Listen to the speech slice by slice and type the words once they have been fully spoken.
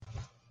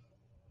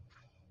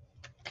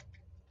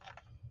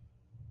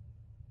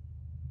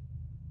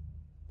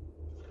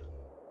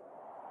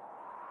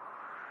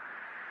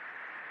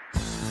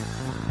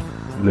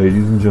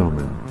Ladies and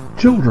gentlemen,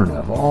 children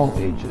of all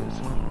ages,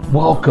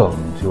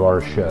 welcome to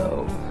our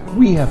show.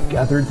 We have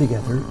gathered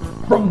together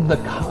from the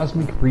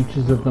cosmic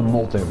reaches of the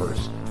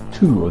multiverse,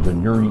 two of the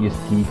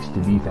nerdiest geeks to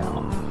be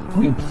found.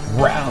 We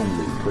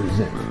proudly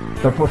present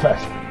the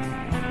professor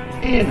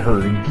and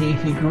her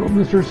geeky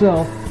girlness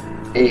herself,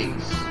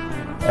 Ace.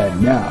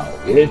 And now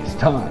it's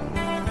time.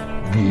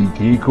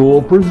 Geeky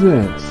Cool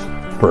presents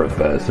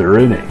Professor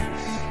and Ace.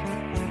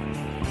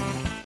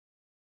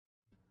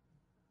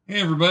 Hey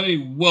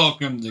everybody,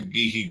 welcome to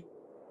Geeky.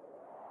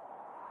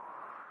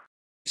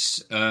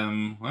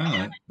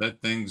 Wow,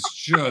 that thing's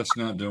just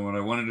not doing what I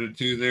wanted it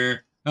to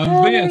there.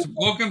 But yes,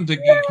 welcome to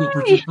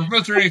Geeky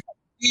Professor A,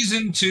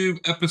 Season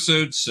 2,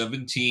 Episode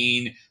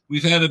 17.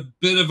 We've had a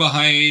bit of a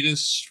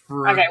hiatus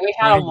for... Okay, we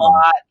had a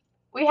lot.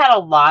 We had a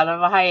lot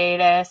of a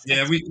hiatus.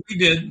 Yeah, we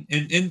did,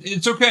 and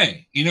it's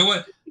okay. You know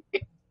what?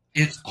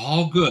 It's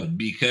all good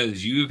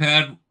because you've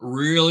had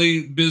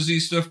really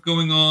busy stuff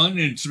going on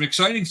and some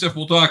exciting stuff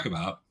we'll talk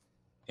about.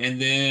 And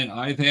then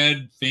I've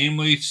had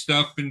family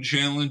stuff and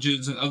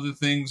challenges and other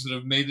things that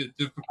have made it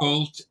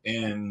difficult.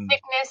 And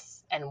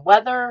sickness and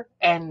weather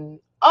and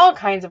all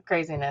kinds of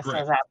craziness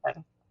has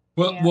happened.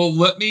 Well,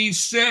 let me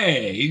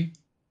say,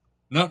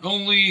 not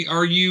only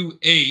are you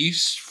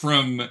Ace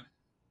from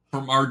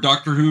our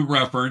Doctor Who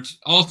reference,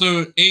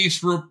 also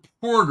Ace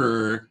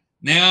reporter,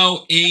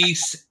 now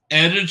Ace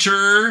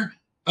editor.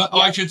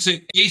 I should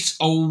say Ace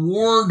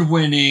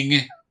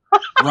award-winning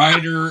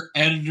writer,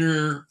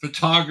 editor,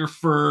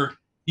 photographer.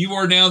 You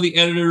are now the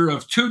editor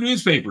of 2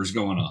 newspapers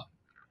going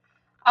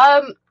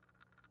on.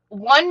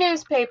 One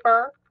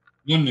newspaper.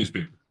 One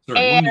newspaper.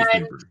 Sorry, one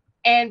newspaper.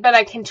 But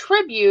I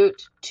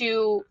contribute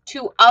to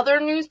 2 other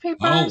newspapers.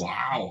 Oh,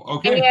 wow.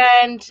 Okay.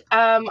 And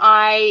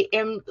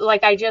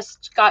I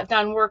just got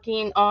done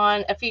working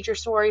on a feature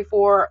story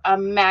for a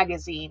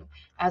magazine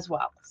as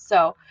well.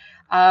 So,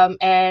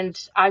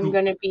 and I'm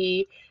going to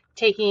be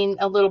taking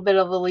a little bit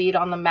of the lead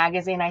on the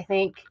magazine, I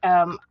think.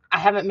 I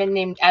haven't been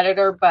named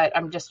editor, but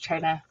I'm just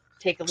trying to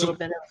take a little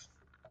bit of...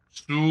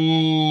 So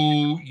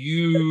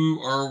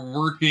you are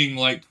working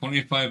like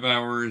 25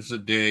 hours a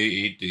day,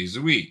 8 days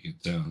a week, it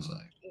sounds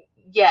like.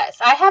 Yes.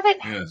 I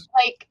haven't,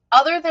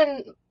 other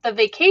than the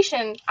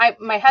vacation,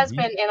 my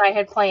husband and I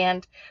had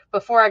planned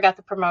before I got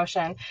the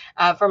promotion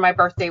for my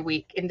birthday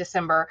week in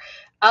December.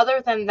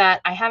 Other than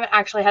that, I haven't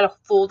actually had a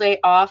full day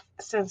off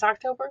since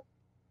October.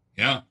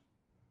 Yeah.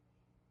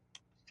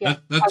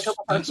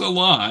 That's a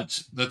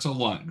lot. That's a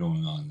lot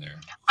going on there.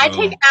 So. I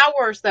take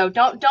hours though.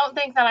 Don't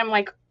think that I'm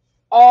like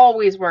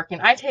always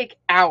working. I take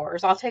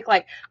hours. I'll take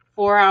like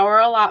 4-hour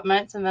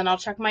allotments, and then I'll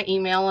check my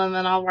email, and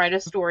then I'll write a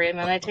story, and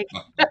then I take.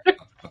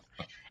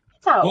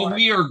 Well,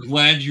 we are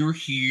glad you're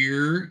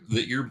here,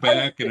 that you're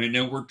back, and I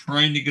know we're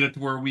trying to get it to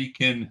where we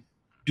can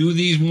do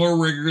these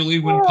more regularly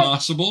when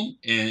possible,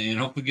 and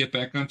hopefully get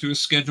back onto a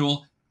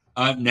schedule.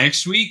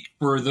 Next week,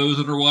 for those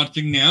that are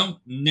watching now,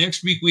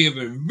 next week we have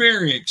a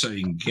very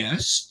exciting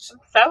guest.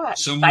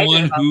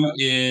 Someone who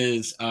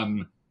is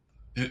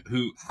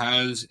who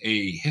has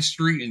a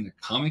history in the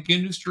comic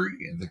industry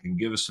and that can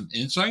give us some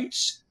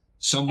insights.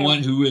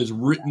 Someone who has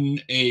written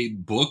a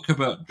book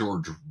about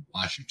George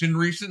Washington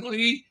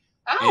recently,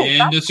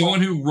 and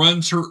someone who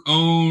runs her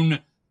own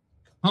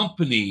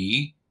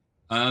company.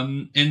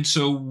 And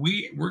so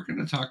we're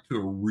going to talk to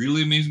a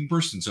really amazing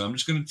person. So I'm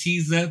just going to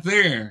tease that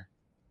there.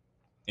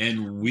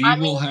 And we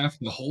will have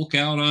to Hulk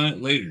out on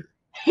it later.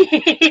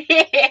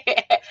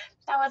 That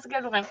was a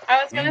good one.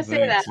 I was going to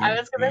say that. I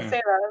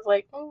was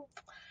like,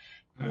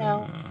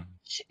 no.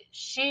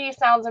 She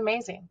sounds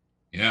amazing.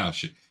 Yeah,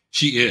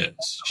 she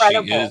is.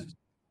 Incredible.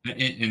 She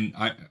is.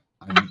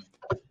 And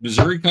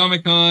Missouri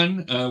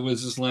Comic-Con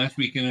was this last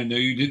weekend. I know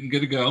you didn't get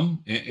to go.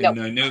 And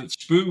I know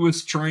Spoo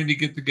was trying to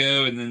get to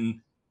go, and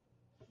then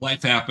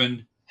life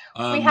happened.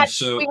 We had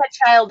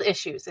child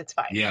issues. It's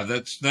fine. Yeah,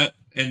 that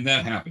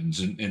happens,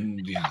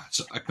 and yeah,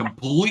 so I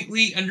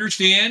completely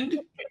understand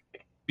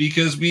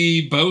because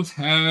we both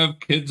have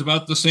kids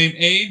about the same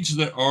age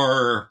that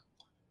are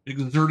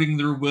exerting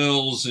their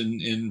wills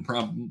and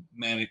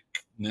problematicness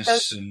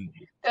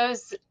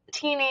those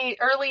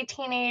early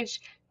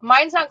teenage.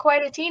 Mine's not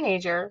quite a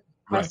teenager,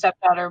 my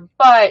stepdaughter,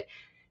 but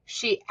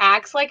she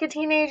acts like a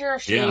teenager.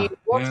 She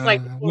looks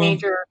like a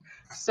teenager,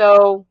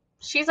 so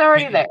she's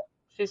already there.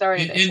 She's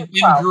already there.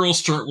 And girls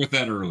start with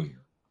that earlier.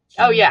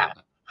 So, yeah.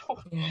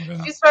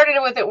 She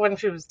started with it when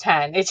she was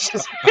 10. It's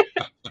just...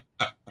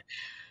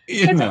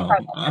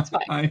 it's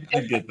fine. I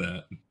get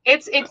that.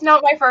 It's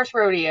not my first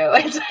rodeo.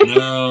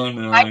 No,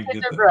 my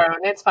kids are grown.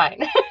 It's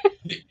fine.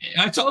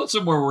 I saw it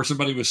somewhere where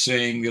somebody was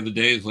saying the other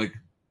day, it's like,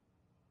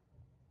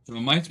 so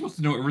am I supposed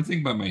to know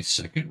everything by my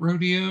second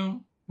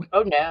rodeo?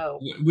 Oh, no.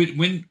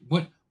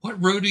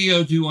 What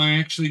rodeo do I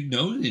actually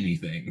know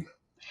anything?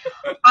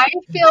 I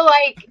feel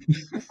like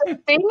the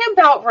thing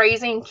about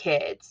raising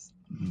kids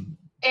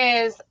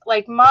is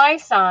like my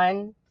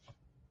son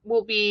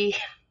will be,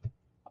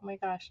 oh my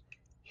gosh,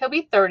 he'll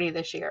be 30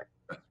 this year.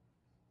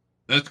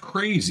 That's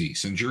crazy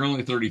since you're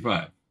only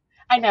 35.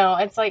 I know.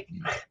 It's like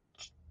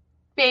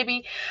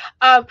baby.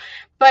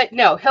 But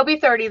no, he'll be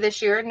 30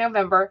 this year in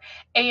November.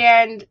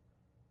 And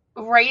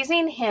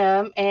raising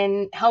him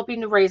and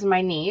helping to raise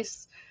my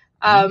niece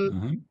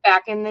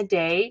back in the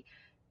day,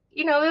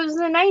 it was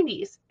the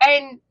 90s.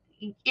 And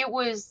it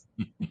was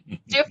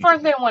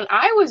different than when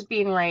I was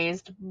being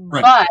raised.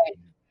 Right. But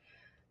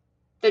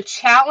the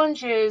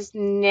challenges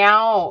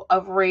now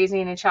of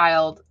raising a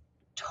child,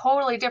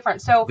 totally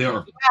different. So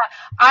yeah,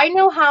 I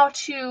know how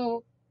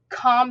to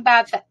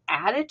combat the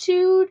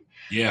attitude.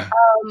 Yeah.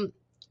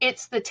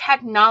 It's the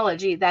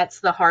technology that's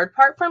the hard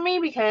part for me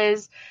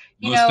because,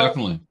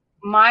 definitely.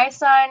 My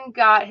son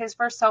got his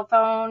first cell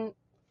phone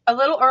a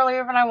little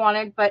earlier than I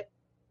wanted, but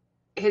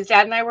his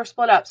dad and I were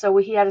split up. So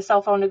he had a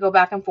cell phone to go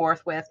back and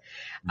forth with.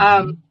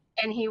 And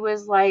he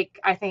was like,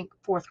 I think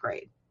 4th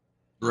grade.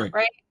 Right.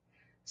 Right.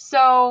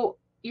 So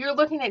you're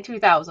looking at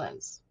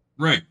 2000s.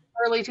 Right.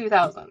 Early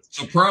 2000s.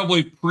 So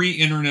probably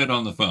pre-internet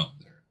on the phone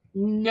there.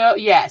 No,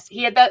 yes.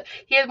 He had one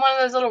of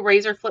those little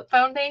razor flip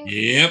phone things.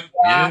 Yep.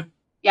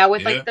 Yeah,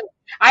 with like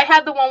I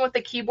had the one with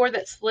the keyboard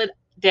that slid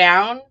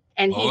down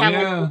and he had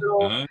like a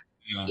little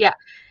yeah.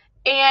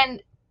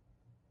 And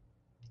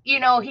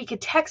he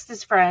could text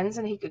his friends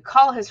and he could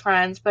call his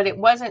friends, but it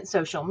wasn't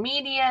social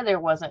media, there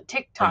wasn't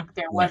TikTok,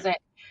 there wasn't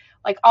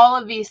like all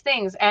of these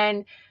things.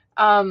 And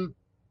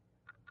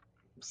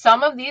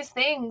some of these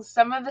things,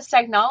 some of this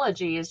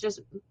technology is just,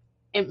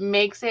 it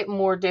makes it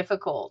more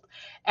difficult.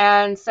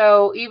 And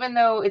so even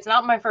though it's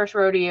not my first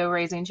rodeo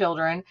raising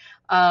children,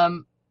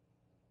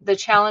 the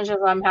challenges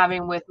I'm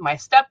having with my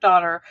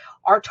stepdaughter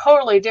are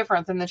totally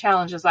different than the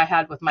challenges I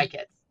had with my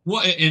kids.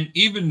 Well, and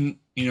even,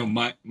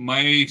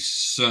 my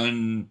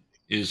son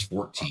is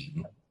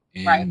 14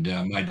 and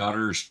my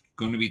daughter's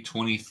going to be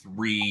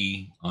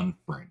 23 on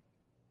Friday.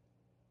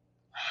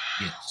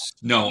 Yes.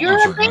 No, You're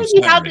I'm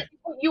sorry.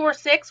 You were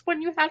 6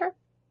 when you had her?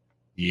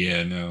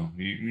 Yeah, no,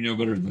 you know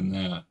better than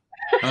that.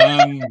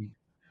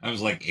 I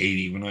was like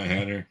 80 when I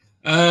had her.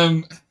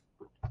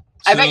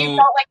 I bet you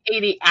felt like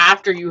 80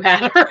 after you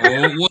had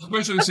her. Well,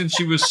 especially since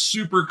she was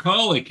super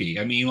colicky.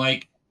 I mean,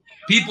 like,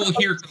 people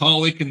hear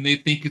colic and they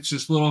think it's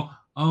just little,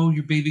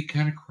 your baby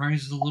kind of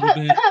cries a little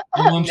bit.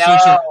 Oh, I'm so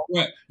sorry.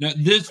 Right. Now,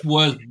 this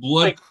was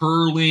blood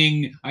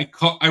curdling. I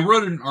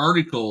wrote an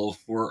article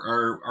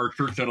for our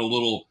church at a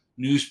little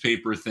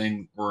newspaper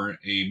thing or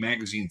a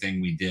magazine thing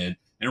we did.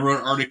 And I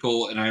wrote an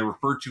article and I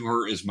referred to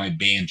her as my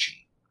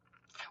banshee.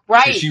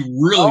 Right. She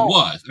really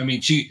was. I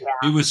mean,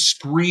 it was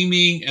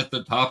screaming at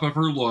the top of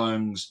her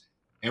lungs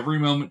every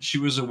moment she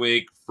was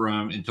awake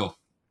until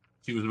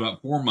she was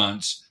about 4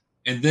 months.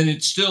 And then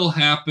it still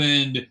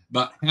happened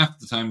about half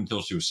the time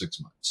until she was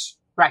 6 months.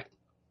 Right.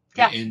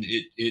 Yeah. And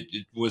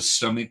it was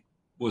stomach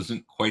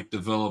wasn't quite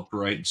developed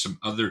right. And some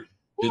other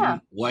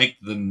didn't like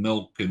the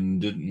milk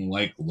and didn't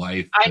like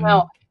life. I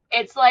know.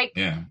 It's like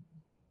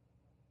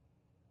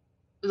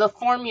the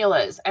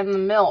formulas and the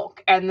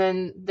milk, and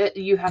then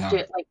you have to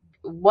like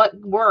what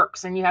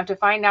works, and you have to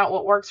find out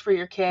what works for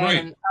your kid. Right.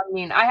 And I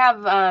mean, I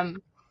have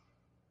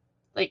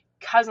like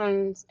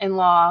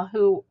cousins-in-law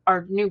who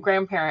are new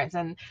grandparents,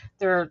 and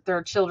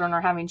their children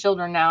are having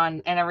children now,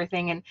 and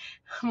everything. And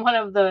one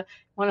of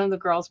the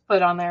girls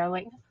put on there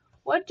like,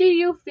 "What do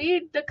you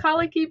feed the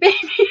colicky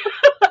baby?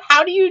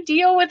 How do you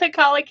deal with a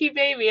colicky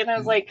baby?" And I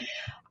was like,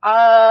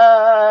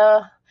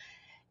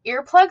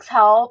 earplugs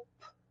help.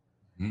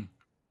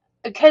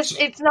 Because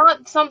it's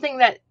not something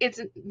that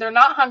they're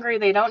not hungry.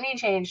 They don't need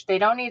change. They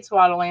don't need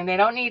swaddling. They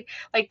don't need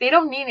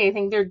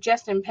anything. They're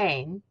just in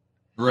pain.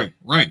 Right.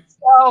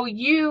 So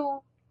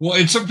well,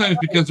 and sometimes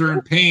because they're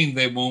in pain,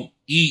 they won't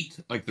eat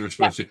like they're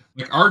supposed to.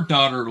 Like our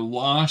daughter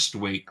lost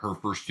weight her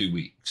first 2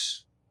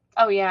 weeks.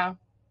 Oh yeah.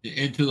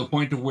 And to the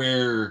point of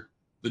where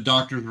the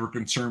doctors were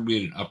concerned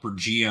we had an upper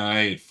GI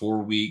at 4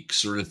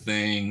 weeks sort of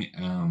thing.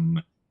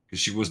 Because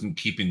she wasn't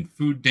keeping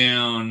food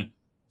down.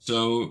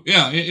 So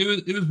yeah,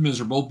 it was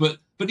miserable, but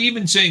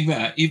even saying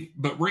that,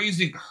 but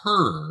raising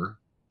her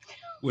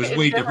was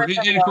way different.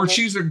 And of course,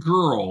 she's a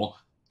girl,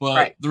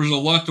 but there's a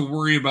lot to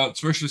worry about,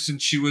 especially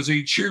since she was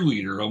a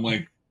cheerleader. I'm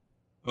like,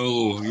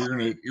 oh,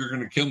 you're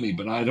gonna kill me,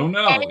 but I don't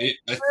know. You're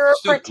a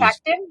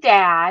protective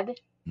dad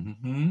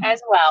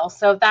as well,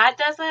 so that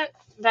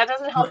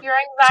doesn't help your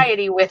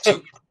anxiety with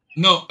it.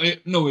 No,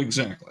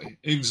 exactly.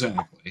 It's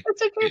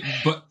okay.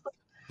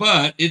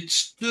 But it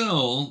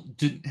still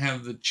didn't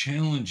have the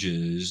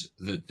challenges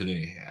that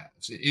today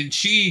has. And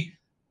she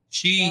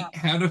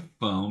had a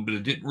phone, but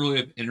it didn't really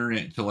have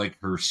internet until like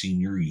her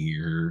senior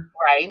year.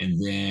 Right.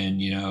 And then,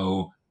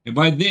 and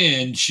by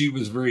then she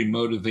was very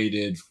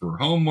motivated for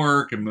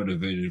homework and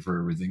motivated for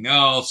everything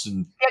else.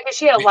 And because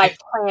she had a life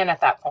plan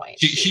at that point.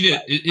 She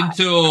did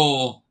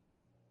until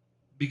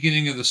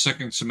beginning of the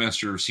second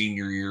semester of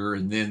senior year,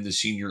 and then the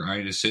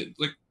senioritis hit.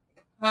 Like,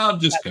 I'll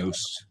just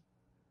coast.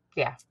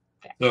 Yeah.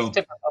 So,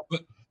 typical.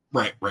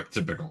 Right,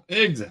 typical.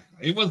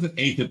 Exactly. It wasn't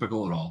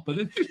atypical at all, but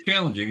it's just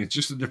challenging. It's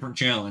just a different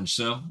challenge.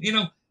 So,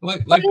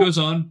 life goes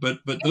on, but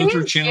those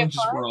are challenges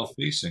we're all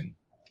facing.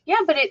 Yeah,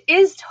 but it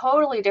is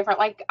totally different.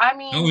 Like, I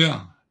mean, oh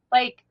yeah.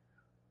 Like,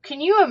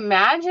 can you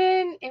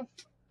imagine if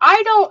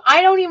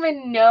I don't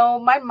even know.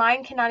 My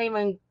mind cannot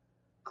even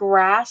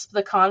grasp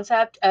the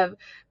concept of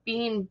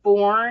being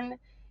born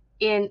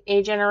in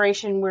a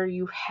generation where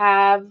you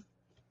have,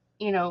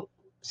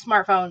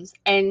 smartphones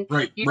and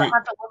you don't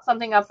have to look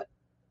something up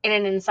in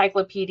an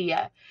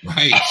encyclopedia.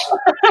 Right.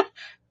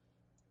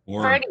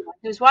 For anyone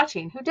who's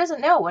watching who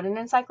doesn't know what an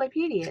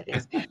encyclopedia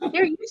is,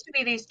 there used to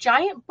be these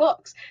giant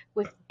books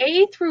with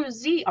A through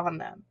Z on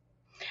them.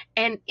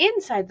 And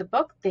inside the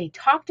book, they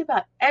talked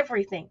about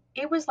everything.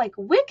 It was like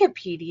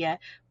Wikipedia,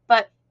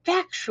 but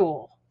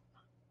factual.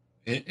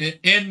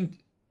 And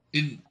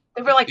they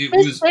were like, it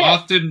was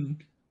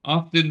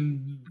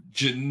often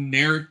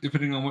generic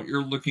depending on what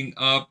you're looking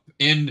up.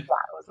 And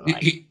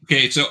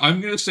okay, so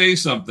I'm going to say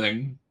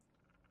something.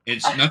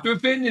 It's not to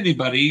offend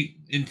anybody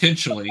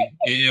intentionally. And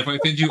if I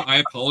offend you, I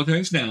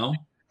apologize now.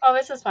 Oh,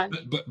 this is fun.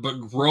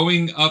 But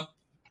growing up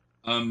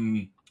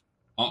on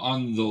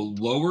the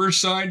lower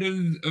side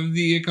of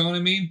the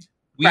economy,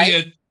 we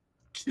had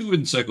 2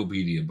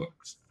 encyclopedia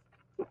books.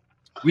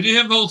 We didn't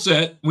have the whole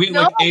set. We had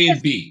like A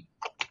and B.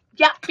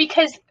 Yeah,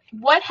 because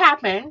what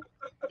happened,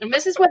 and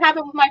this is what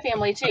happened with my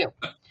family too.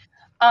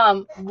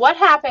 What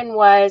happened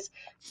was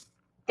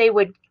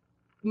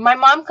my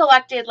mom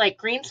collected like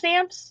green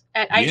stamps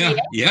at IGA.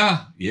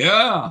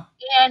 Yeah.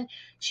 And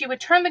she would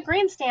turn the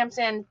green stamps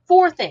in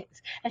for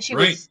things. And she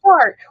would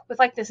start with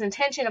like this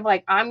intention of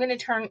like, I'm going to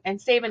turn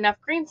and save enough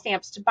green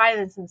stamps to buy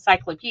this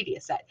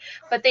encyclopedia set.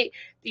 But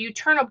you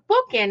turn a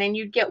book in and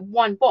you'd get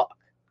 1 book.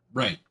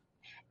 Right.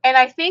 And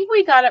I think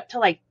we got up to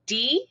like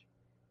D.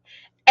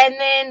 And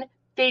then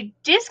they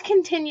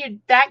discontinued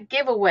that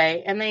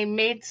giveaway and they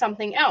made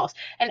something else.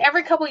 And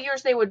every couple of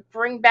years they would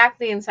bring back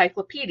the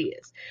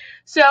encyclopedias.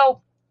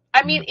 So,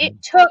 I mean,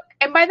 it took,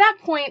 and by that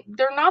point,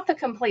 they're not the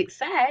complete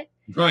set.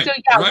 Right. So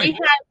yeah,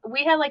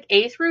 we had like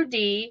A through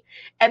D,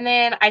 and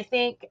then I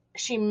think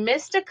she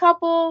missed a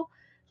couple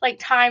like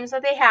times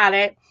that they had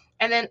it,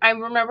 and then I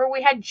remember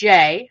we had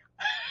J.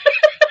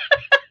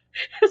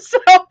 So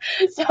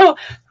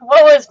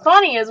what was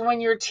funny is when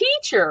your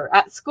teacher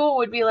at school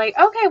would be like,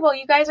 okay, well,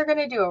 you guys are going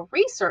to do a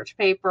research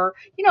paper.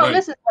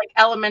 This is like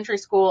elementary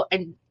school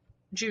and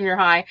junior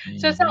high,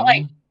 so it's not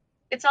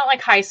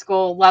like high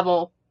school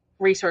level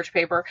research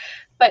paper,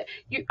 but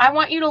I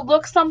want you to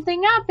look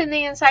something up in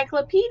the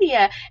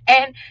encyclopedia,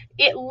 and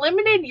it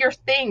limited your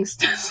things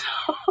to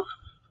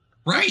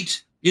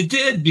Right. It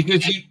did,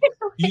 because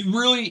you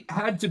really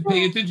had to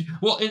pay attention.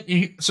 Well,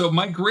 so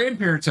my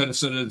grandparents had a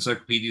set of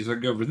encyclopedias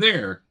like over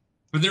there,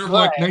 but they were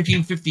like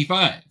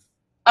 1955.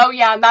 Oh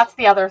yeah, and that's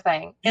the other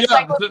thing.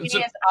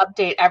 Encyclopedias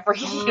update every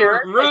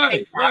year.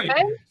 Right.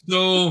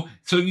 So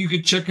you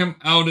could check them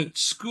out at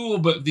school,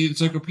 but the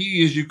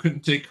encyclopedias you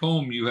couldn't take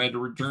home. You had to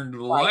return to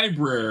the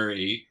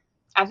library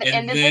at the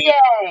end of the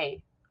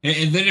day.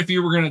 And then if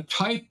you were going to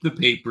type the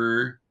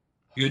paper,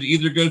 you had to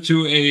either go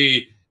to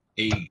a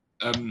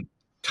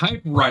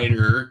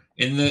typewriter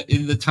in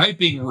the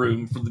typing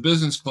room for the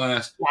business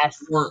class,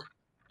 or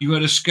you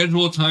had to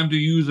schedule a time to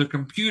use a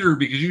computer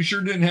because you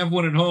sure didn't have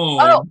one at home.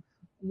 Oh.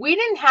 We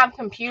didn't have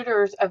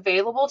computers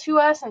available to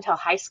us until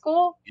high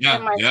school.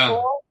 In my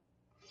school.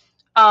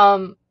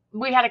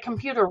 We had a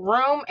computer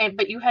room,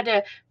 but you had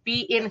to be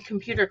in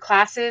computer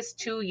classes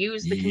to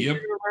use the computer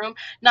room,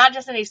 not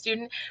just any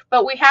student.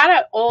 But we had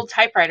an old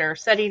typewriter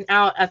sitting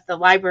out at the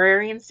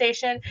librarian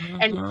station,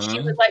 and she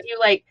would let you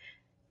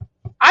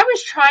I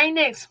was trying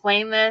to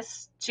explain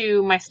this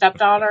to my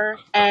stepdaughter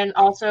and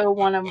also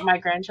one of my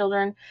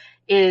grandchildren,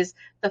 is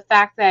the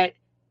fact that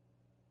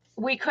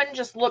we couldn't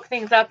just look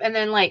things up and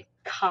then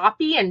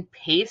copy and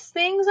paste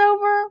things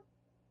over.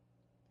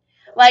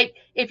 Like,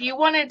 if you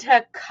wanted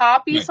to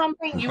copy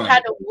something, you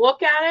had to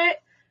look at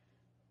it,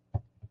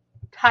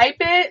 type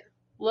it,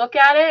 look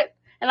at it.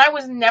 And I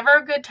was never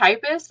a good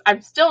typist.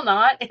 I'm still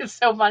not. It's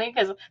so funny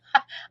because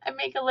I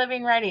make a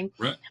living writing.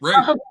 Right.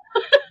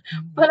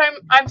 But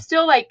I'm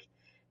still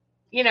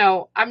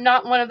I'm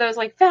not one of those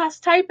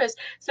fast typists.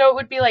 So it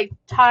would be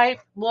type,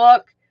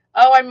 look,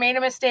 oh, I made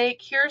a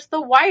mistake. Here's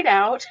the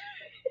whiteout.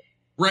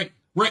 Right.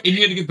 And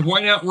you had to get the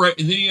whiteout right,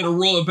 and then you had to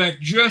roll it back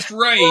just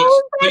right,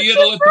 but you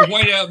had to let the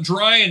whiteout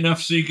dry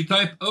enough so you could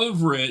type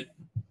over it.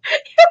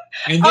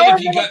 And then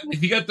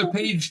if you got the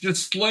page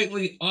just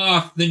slightly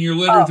off, then your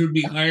letters would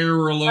be higher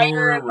or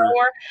lower.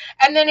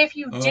 And then if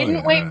you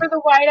didn't wait for the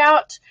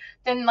whiteout,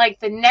 then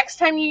the next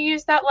time you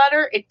used that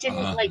letter, it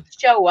didn't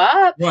show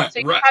up. Right, so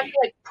you have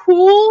to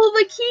pull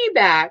the key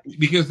back.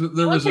 Because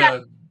there was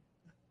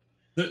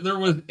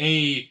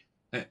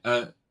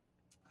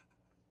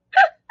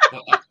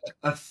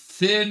a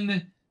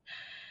thin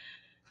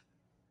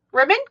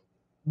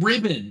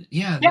ribbon.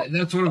 Yeah,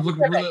 that's what I'm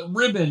looking for. The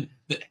ribbon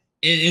that,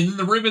 and then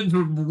the ribbons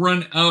would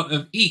run out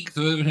of ink,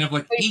 so it would have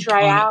ink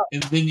dry on out.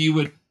 it, and then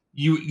the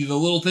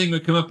little thing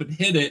would come up and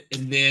hit it,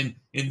 and then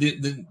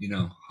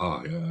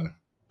oh yeah.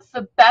 It's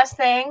the best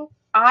thing.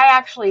 I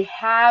actually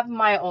have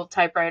my old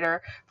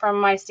typewriter from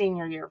my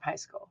senior year of high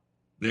school.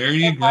 There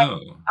you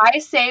go. I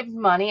saved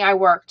money. I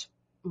worked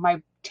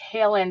my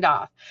tail end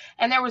off.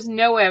 And there was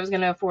no way I was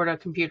going to afford a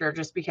computer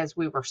just because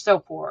we were so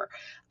poor.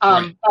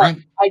 Right, But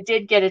right. I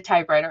did get a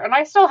typewriter, and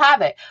I still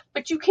have it,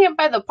 but you can't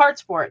buy the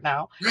parts for it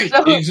now. Right,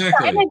 So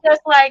exactly. kind of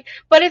just like,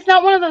 but it's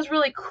not one of those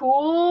really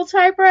cool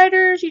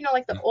typewriters, you know,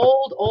 like the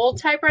old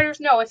typewriters.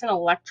 No, it's an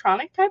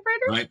electronic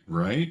typewriter. Right,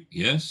 right,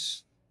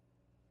 yes.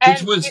 And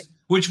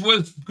Which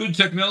was good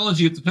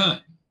technology at the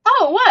time.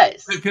 Oh, it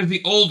was. Because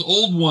the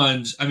old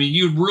ones, I mean,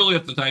 you'd really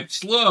have to type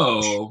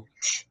slow,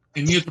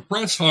 and you have to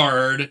press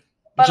hard.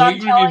 But so I'm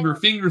even if you have your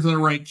fingers on the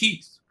right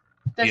keys.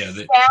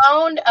 The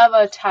sound of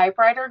a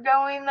typewriter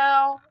going,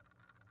 though,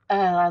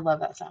 I love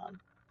that sound.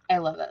 I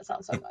love that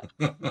sound so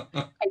much.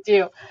 I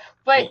do.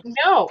 But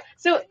no.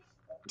 So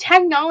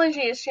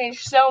technology has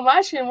changed so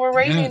much, and we're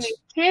raising these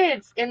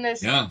kids in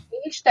this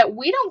age that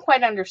we don't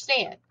quite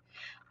understand.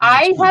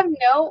 I have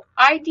no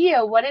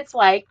idea what it's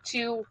like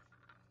to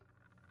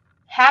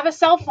have a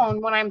cell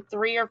phone when I'm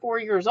 3 or 4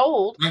 years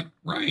old.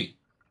 Right.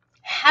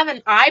 Have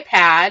an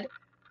iPad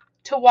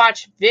to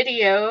watch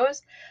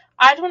videos.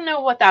 I don't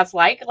know what that's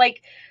like.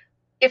 Like,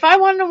 if I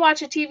wanted to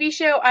watch a TV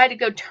show, I had to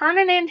go turn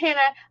an antenna.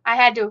 I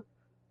had to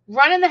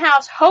run in the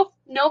house, hope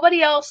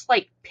nobody else,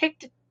 like,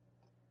 picked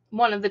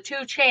one of the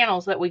 2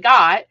 channels that we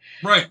got.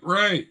 Right.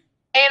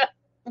 And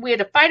we had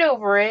to fight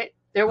over it.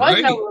 There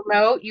was no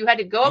remote. You had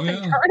to go up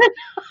and turn it.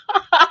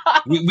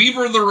 We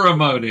were the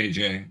remote,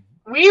 AJ.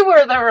 We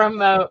were the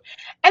remote.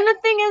 And the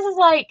thing is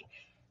like,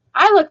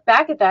 I look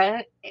back at that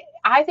and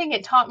I think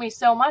it taught me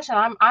so much,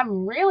 and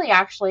I'm really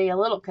actually a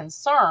little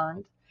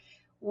concerned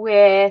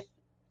with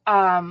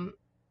what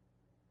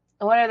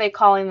are they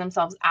calling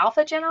themselves?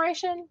 Alpha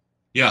generation?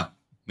 Yeah.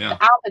 The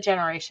alpha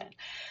generation.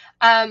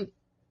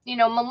 You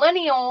know,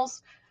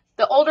 millennials,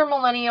 the older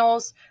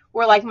millennials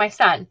were like my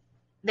son.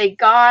 They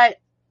got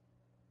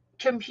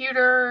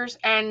computers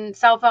and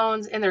cell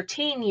phones in their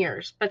teen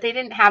years, but they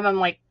didn't have them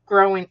like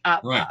growing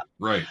up.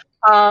 Right.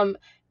 And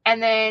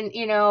then,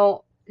 you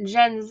know,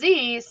 Gen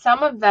Z,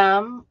 some of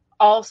them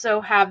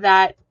also have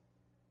that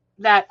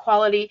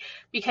quality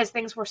because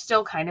things were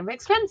still kind of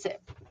expensive.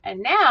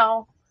 And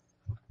now,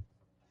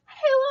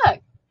 hey,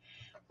 look,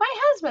 my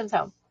husband's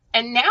home.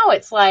 And now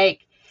it's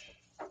like,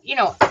 you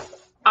know,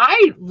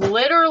 I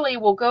literally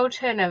will go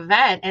to an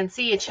event and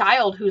see a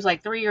child who's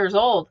like 3 years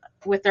old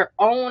with their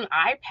own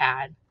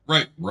iPad.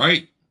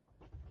 Right.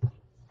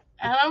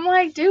 And I'm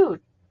like,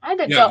 dude, I had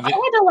to go. I had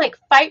to like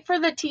fight for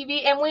the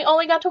TV, and we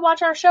only got to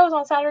watch our shows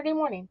on Saturday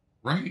morning.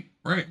 Right.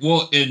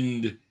 Well,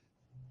 and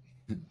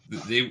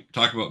they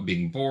talk about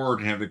being bored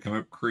and have to come up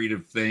with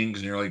creative things,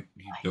 and you're like,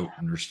 you don't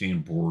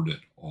understand bored at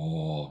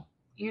all.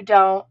 You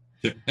don't.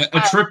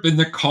 A trip in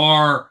the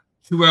car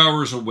 2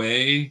 hours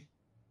away.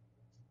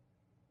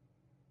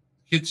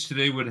 Kids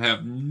today would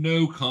have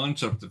no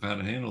concept of how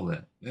to handle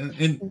that,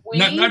 and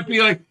not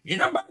be like, you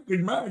know, back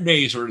in my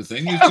day sort of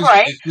thing.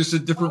 It's just a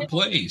different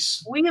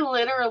place. We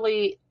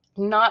literally,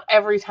 not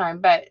every time,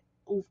 but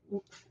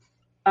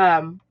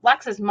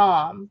Lex's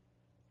mom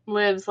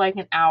lives like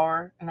an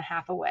hour and a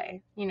half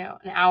away. You know,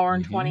 an hour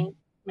and 20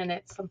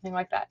 minutes, something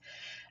like that.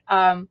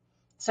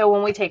 So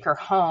when we take her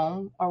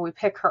home or we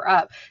pick her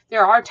up,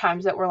 there are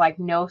times that we're like,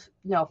 no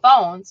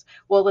phones.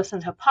 We'll listen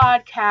to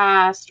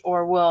podcasts,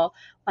 or we'll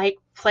like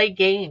play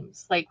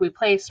games. Like we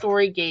play a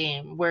story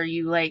game where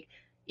you like,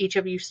 each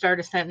of you start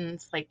a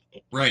sentence, like,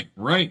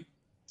 right.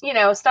 You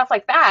know, stuff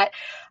like that.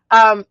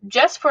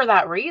 Just for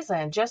that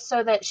reason, just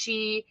so that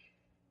she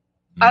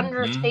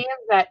understands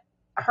that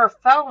her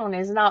phone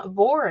is not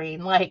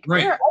boring. Like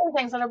there are other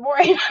things that are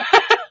boring.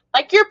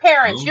 Like your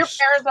parents. Your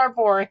parents are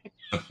boring.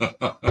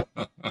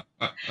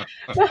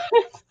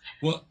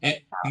 Well,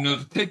 you know,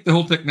 to take the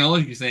whole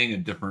technology thing a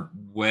different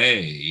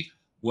way,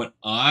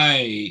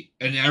 I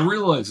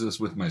realize this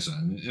with my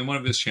son, and one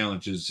of his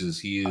challenges is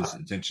he is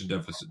attention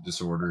deficit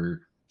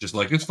disorder, just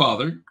like his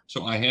father.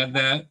 So I had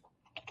that,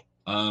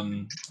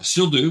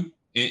 still do,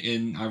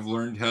 and I've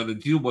learned how to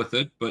deal with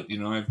it. But you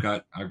know, I've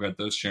got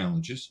those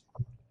challenges.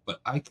 But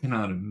I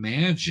cannot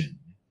imagine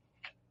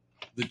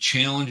the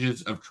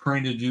challenges of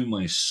trying to do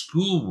my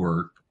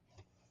schoolwork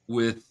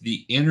with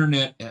the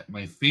internet at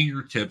my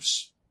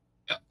fingertips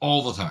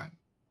all the time.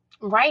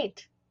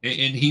 Right.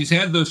 And he's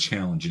had those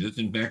challenges.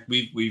 In fact,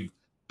 we've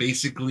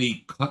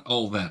basically cut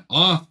all that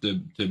off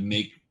to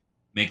make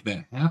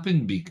that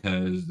happen,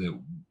 because that,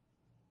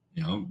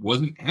 you know,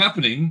 wasn't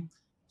happening.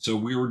 So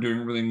we were doing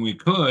everything we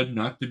could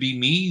not to be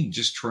mean,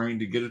 just trying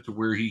to get it to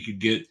where he could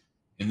get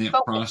in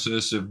that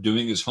process of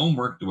doing his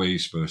homework the way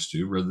he's supposed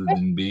to, rather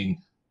than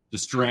being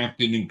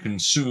distracted and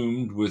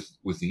consumed with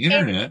the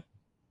internet.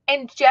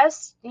 And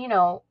just, you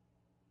know,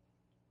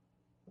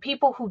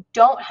 people who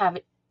don't have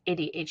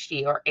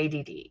ADHD or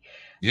ADD,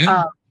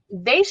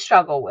 they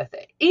struggle with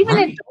it. Even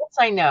adults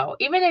I know,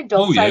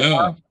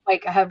 I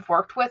have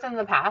worked with in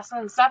the past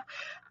and stuff,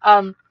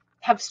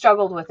 have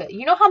struggled with it.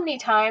 You know how many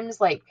times,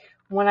 like,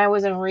 when I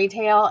was in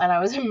retail and I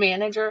was a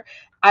manager,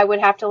 I would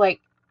have to,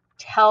 like,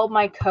 tell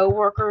my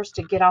coworkers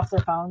to get off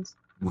their phones.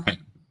 Right.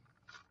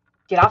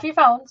 Get off your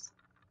phones.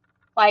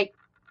 Like,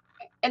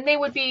 and they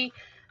would be,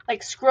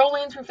 like,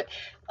 scrolling through,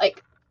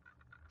 like,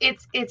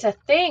 it's a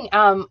thing.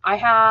 I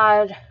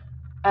had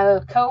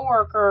a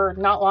coworker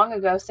not long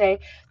ago say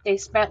they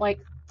spent like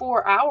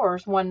 4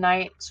 hours one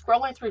night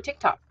scrolling through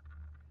TikTok.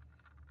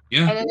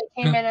 Yeah. And then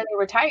they came in and they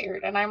were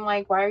tired. And I'm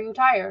like, why are you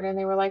tired? And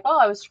they were like, oh,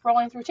 I was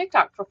scrolling through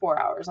TikTok for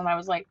 4 hours. And I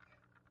was like,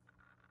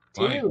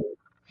 dude.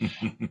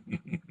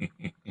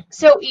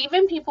 So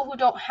even people who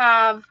don't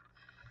have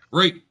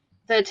right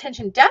the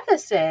attention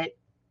deficit,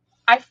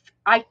 I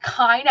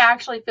kind of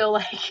actually feel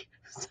like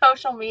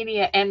social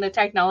media and the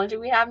technology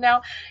we have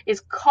now is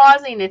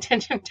causing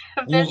attention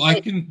deficit. Well, I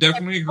can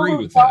definitely agree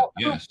with that.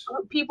 Yes.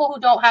 People who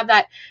don't have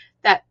that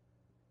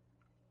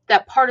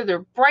part of their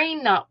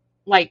brain not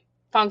like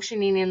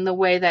functioning in the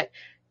way that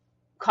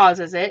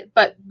causes it,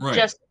 but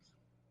just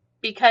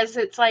because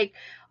it's like,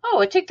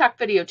 oh, a TikTok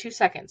video, 2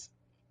 seconds,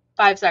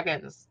 5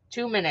 seconds,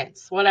 2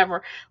 minutes,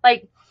 whatever.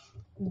 Like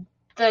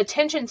the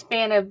attention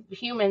span of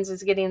humans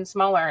is getting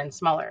smaller and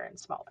smaller and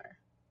smaller.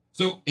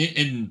 So,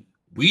 and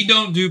we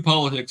don't do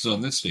politics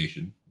on this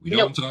station. We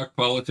don't talk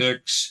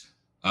politics.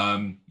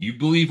 You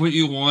believe what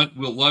you want.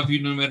 We'll love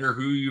you no matter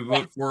who you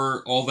vote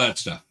for, all that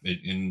stuff.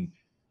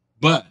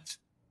 But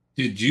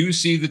did you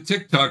see the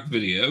TikTok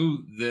video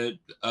that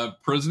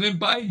President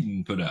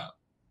Biden put out?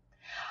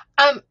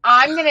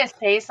 I'm going to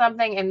say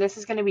something, and this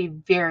is going to be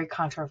very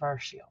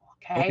controversial.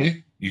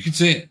 Okay, you can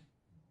say it.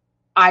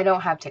 I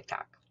don't have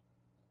TikTok.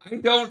 I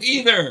don't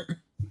either.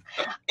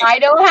 I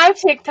don't have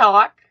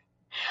TikTok.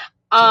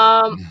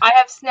 I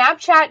have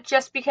Snapchat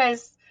just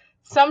because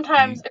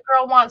sometimes a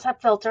girl wants a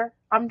filter.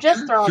 I'm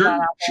just throwing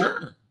that out there.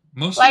 Sure.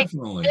 Most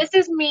definitely. This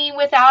is me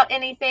without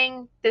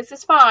anything. This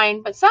is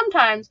fine. But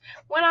sometimes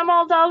when I'm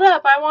all dolled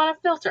up, I want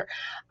a filter.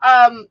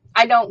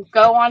 I don't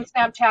go on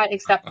Snapchat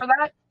except for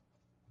that.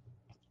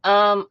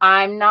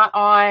 I'm not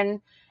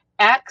on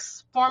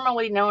X,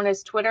 formerly known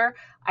as Twitter.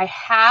 I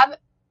have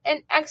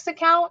an X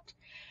account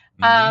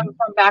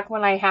from back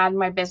when I had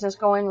my business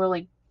going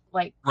really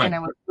and I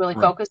was really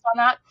focused on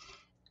that.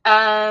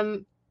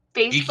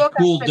 Facebook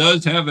Cool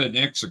does have an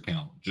X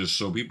account, just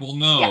so people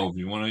know. If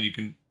you want to, you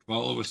can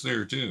follow us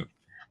there too.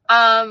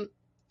 I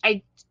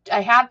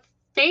have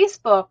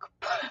Facebook,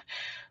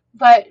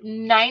 but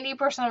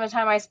 90% of the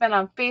time I spend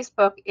on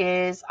Facebook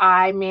is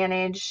I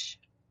manage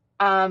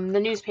the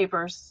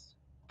newspaper's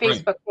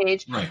Facebook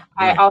page.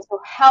 I also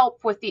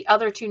help with the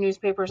other 2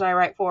 newspapers I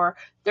write for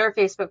their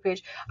Facebook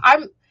page.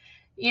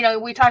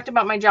 We talked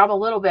about my job a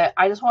little bit.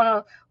 I just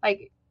want to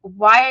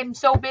why I'm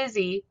so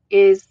busy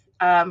is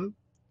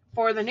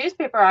for the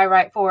newspaper I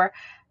write for,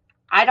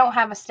 I don't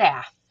have a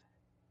staff.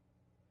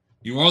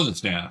 You are the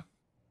staff.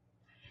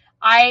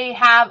 I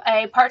have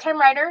a part-time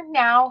writer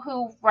now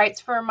who writes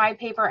for my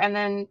paper and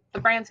then the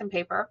Branson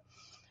paper.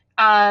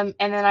 And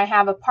then I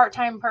have a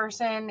part-time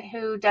person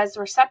who does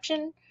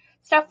reception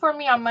stuff for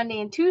me on Monday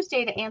and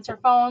Tuesday to answer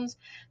phones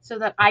so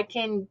that I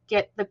can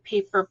get the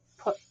paper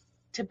put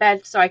to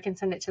bed so I can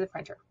send it to the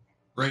printer.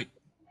 Right.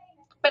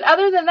 But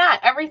other than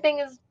that, everything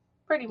is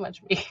pretty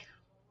much me.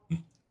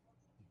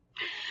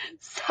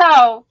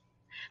 So,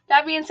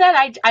 that being said,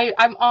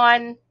 I'm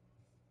on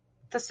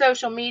the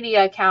social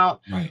media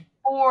account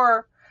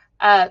for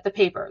the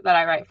paper that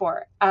I write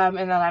for, and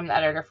then I'm the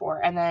editor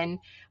for, and then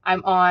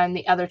I'm on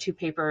the other 2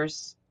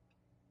 papers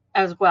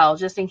as well,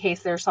 just in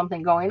case there's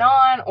something going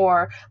on,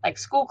 or like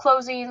school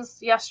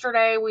closings.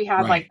 Yesterday we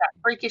had like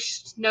that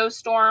freakish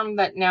snowstorm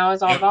that now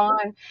is all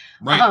gone.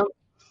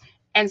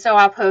 And so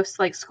I'll post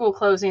like school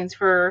closings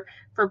for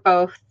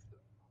both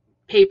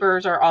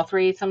papers or all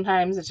 3.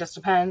 Sometimes it just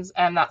depends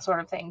and that sort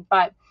of thing.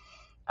 But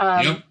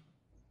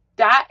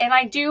that, and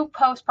I do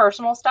post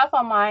personal stuff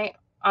on my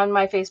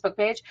Facebook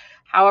page.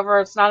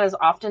 However, it's not as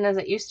often as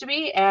it used to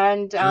be.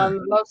 And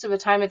most of the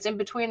time it's in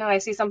between and I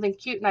see something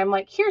cute and I'm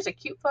like, here's a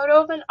cute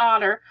photo of an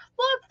otter.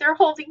 Look, they're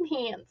holding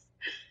hands.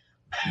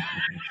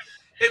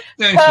 It's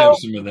nice to have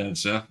some of that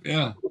stuff.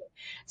 Yeah.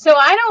 So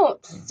I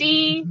don't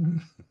see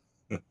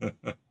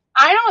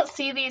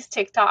these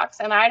TikToks,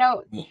 and I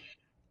don't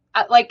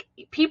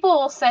people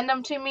will send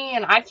them to me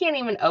and I can't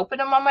even open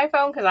them on my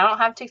phone because I don't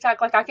have TikTok.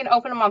 Like I can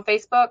open them on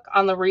Facebook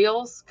on the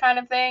Reels kind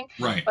of thing,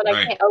 but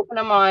I can't open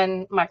them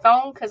on my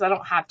phone because I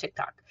don't have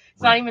TikTok.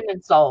 It's not even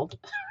installed.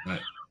 Right.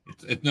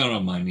 It's not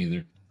on mine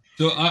either.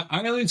 So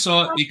I only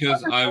saw it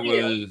because I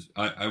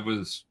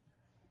was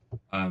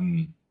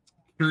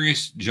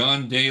curious.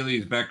 John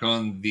Daly's back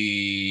on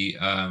the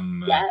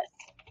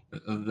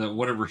the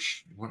whatever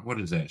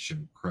what is that show?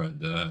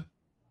 Crud.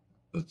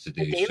 That's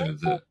today's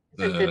show.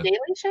 The Daily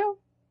Show?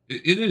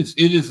 It is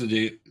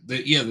the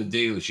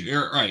Daily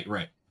Show.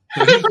 Right.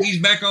 So he's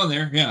back on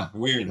there. Yeah,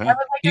 weird, huh?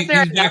 He's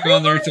back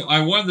on there. So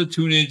I wanted to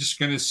tune in just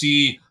kind of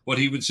see what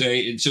he would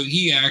say. And so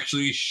he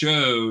actually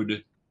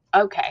showed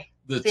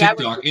the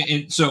TikTok.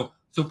 And so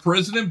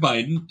President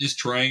Biden is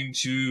trying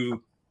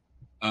to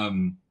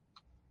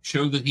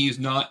show that he's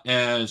not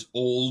as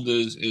old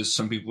as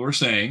some people are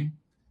saying.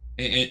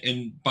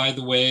 And by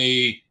the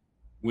way,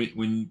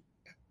 when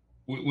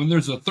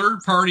there's a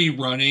third party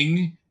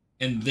running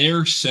and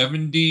they're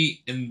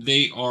 70 and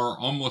they are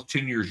almost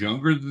 10 years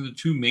younger than the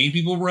 2 main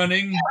people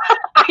running.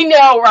 I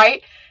know,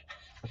 right?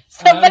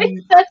 Somebody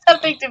said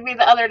something to me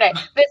the other day.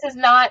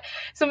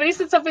 Somebody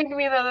said something to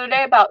me the other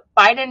day about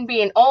Biden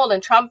being old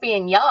and Trump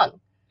being young.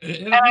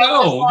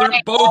 No,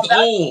 they're both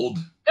old.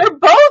 They're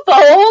both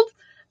old.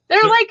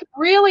 They're like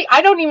really,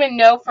 I don't even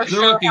know for sure.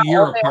 They're like a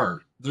year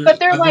apart. But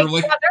they're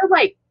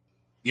like,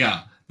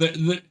 yeah.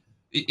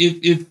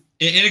 If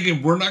and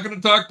again, we're not going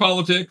to talk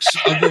politics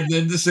other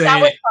than to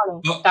say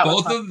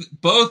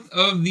both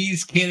of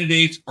these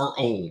candidates are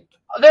old.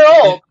 They're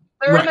old.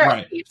 They're right, in their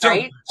right. 80s,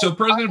 right? So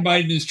President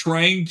Biden is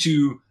trying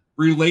to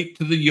relate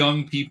to the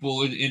young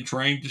people and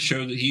trying to show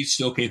that he's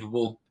still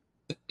capable.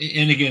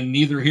 And again,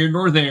 neither here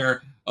nor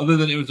there, other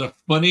than it was a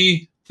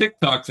funny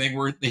TikTok thing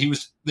where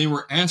they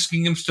were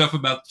asking him stuff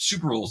about the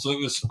Super Bowl. So it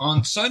was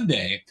on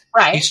Sunday.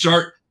 Right.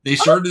 They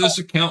started this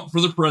account for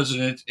the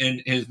president,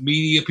 and his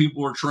media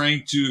people were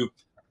trying to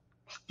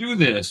do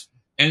this.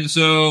 And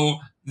so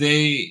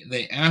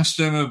they asked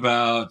him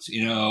about,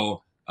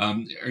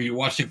 are you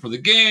watching for the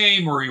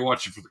game or are you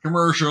watching for the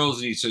commercials?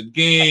 And he said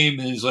game.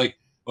 And he's like,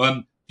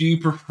 do you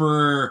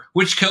prefer,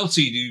 which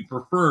Kelsey do you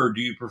prefer?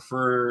 Do you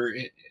prefer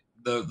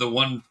the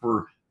one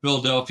for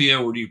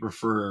Philadelphia or do you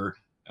prefer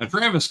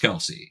Travis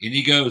Kelsey? And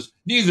he goes,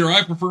 neither.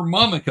 I prefer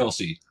Mama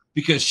Kelsey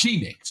because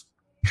she makes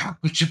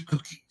chocolate chip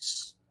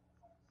cookies.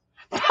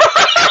 And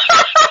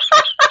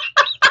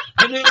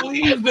it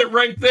leaves it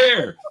right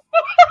there.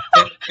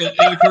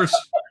 And of course,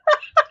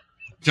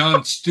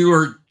 Jon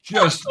Stewart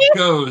just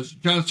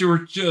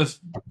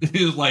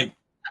is like,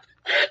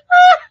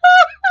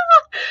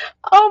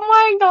 oh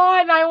my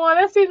God, I want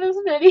to see this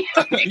video.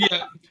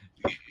 Yeah,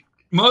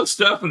 most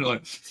definitely.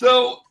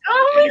 So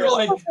you're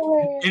like,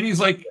 and he's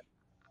like,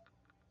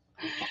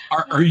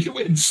 are you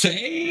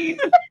insane?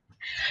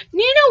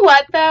 You know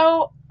what,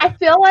 though? I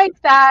feel like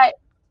that.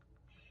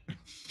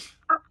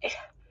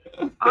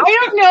 I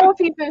don't know if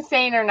he's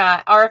insane or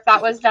not, or if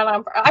that was done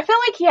on. I feel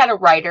like he had a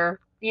writer.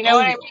 You know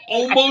what I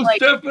mean? Almost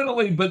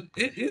definitely, but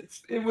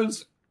it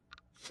was.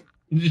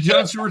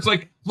 Jon Stewart's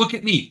like, look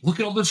at me,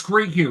 look at all this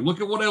gray hair, look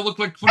at what I looked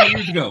like 20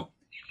 years ago.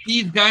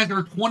 These guys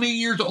are 20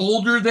 years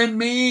older than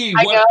me.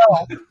 I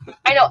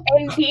know,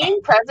 and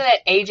being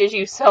president ages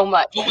you so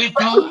much. Oh, it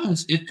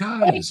does. It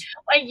does.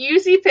 Like you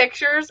see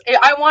pictures.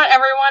 I want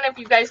everyone, if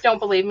you guys don't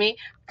believe me,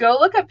 go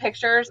look at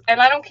pictures,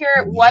 and I don't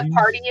care what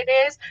party it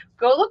is.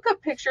 Go look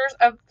at pictures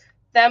of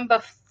them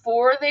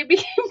before they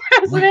became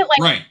president,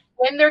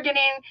 when they're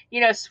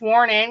getting,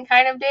 sworn in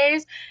kind of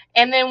days,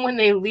 and then when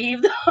they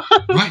leave the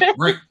office.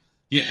 Right.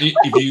 Yeah,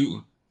 if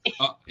you,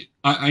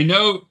 I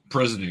know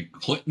President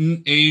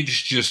Clinton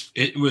aged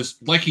it was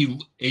like he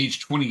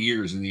aged 20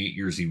 years in the 8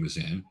 years he was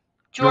in.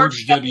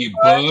 George W.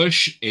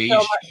 Bush aged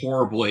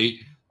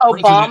horribly.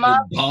 Obama,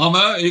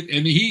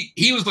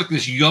 he was like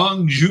this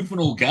young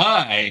juvenile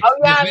guy. Oh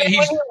yeah,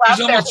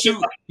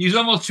 he's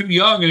almost too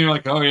young, and you're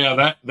like, oh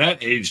yeah,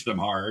 that aged them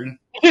hard.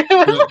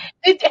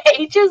 It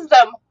ages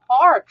them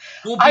hard.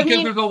 Well,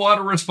 because there's a lot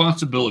of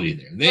responsibility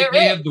there.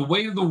 They have the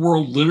weight of the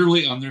world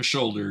literally on their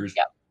shoulders,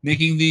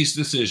 making these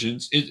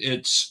decisions.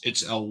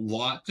 It's a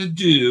lot to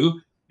do,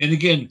 and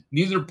again,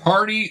 neither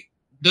party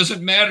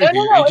doesn't matter here.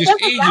 It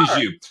just ages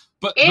you.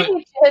 But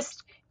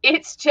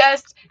it's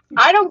just,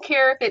 I don't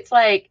care if it's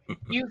like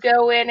you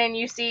go in and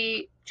you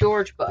see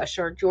George Bush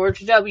or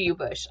George W.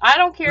 Bush. I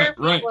don't care if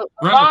you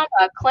Obama,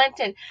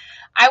 Clinton.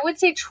 I would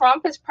say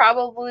Trump is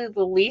probably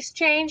the least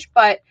changed,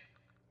 but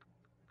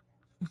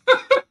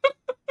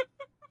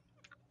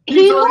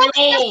he looks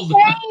the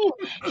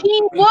same.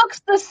 He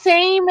looks the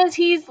same as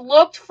he's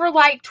looked for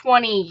like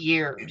 20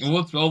 years.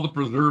 What's all the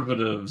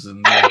preservatives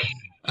and I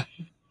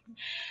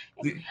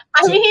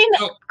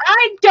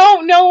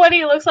don't know what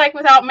he looks like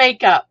without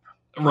makeup.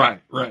 Right.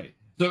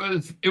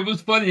 So it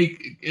was funny,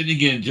 and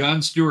again,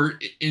 Jon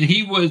Stewart, and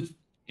he was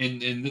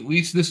in at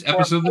least this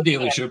episode of The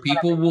Daily Show.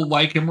 People will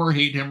like him or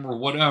hate him or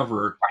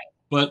whatever,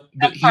 but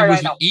he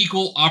was an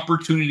equal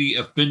opportunity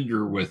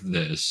offender with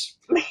this,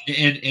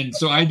 and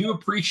so I do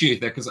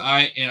appreciate that because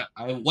I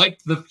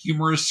like the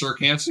humorous,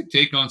 sarcastic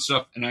take on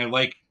stuff, and I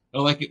like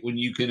it when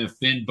you can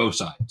offend both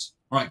sides.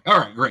 All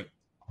right, great.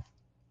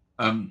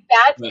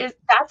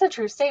 That's a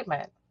true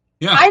statement.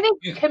 Yeah, I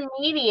think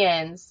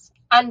comedians,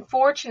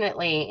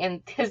 unfortunately,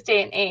 in this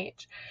day and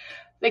age,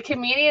 the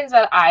comedians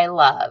that I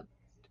love,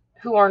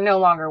 who are no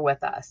longer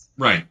with us,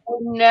 right,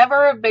 would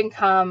never have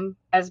become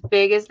as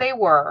big as they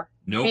were,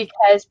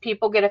 because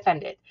people get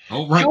offended.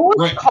 Oh, right,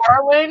 George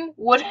Carlin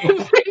would have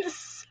been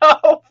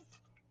so.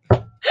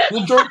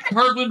 Well, George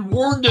Carlin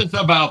warned us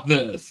about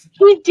this.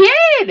 He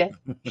did.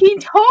 He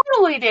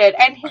totally did,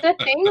 and the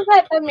things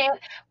that the man,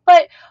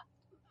 but.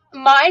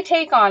 My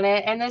take on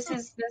it, and this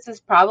is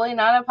probably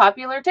not a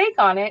popular take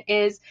on it,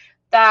 is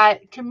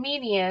that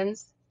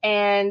comedians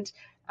and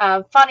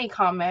funny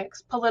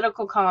comics,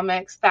 political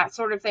comics, that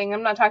sort of thing.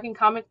 I'm not talking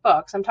comic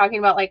books. I'm talking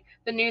about like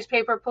the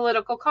newspaper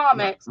political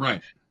comics.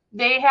 Right.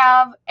 They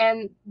have,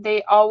 and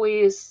they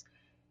always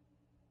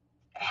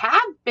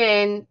have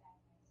been,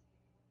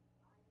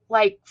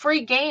 like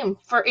free game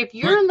for if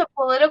you're in the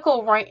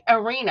political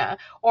arena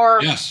or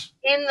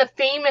in the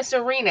famous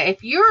arena.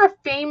 If you're a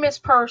famous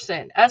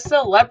person, a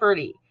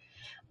celebrity,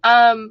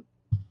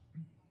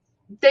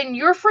 then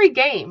you're free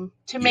game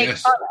to make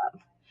Yes. fun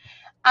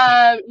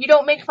of. You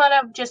don't make fun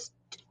of just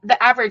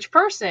the average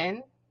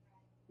person,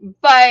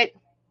 but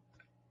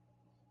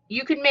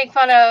you can make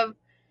fun of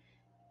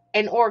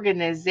an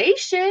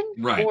organization,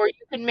 Right. or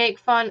you can make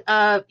fun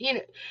of,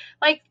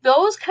 like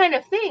those kind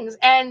of things.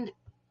 And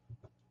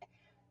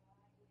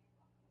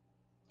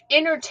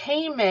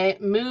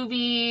entertainment,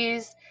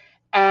 movies,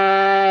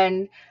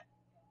 and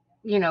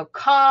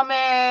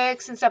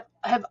comics and stuff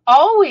have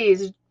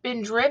always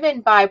been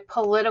driven by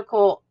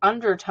political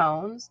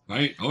undertones.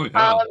 Right. Oh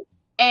yeah.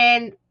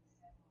 And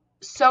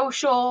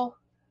social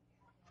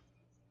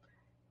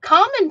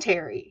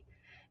commentary.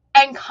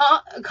 And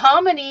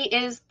comedy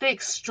is the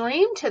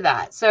extreme to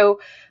that. So,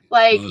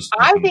 like,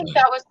 I think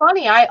that was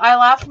funny. I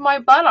laughed my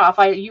butt off.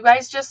 You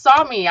guys just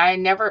saw me.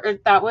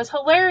 That was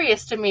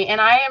hilarious to me. And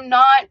I am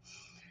not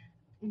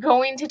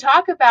going to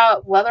talk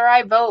about whether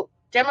I vote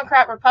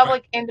Democrat,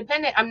 Republican,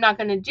 Independent. I'm not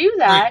going to do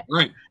that.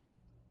 Right.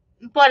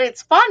 But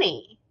it's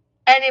funny.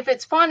 And if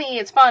it's funny,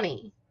 it's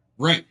funny.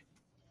 Right.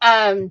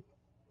 There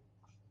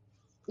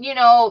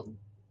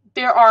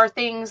are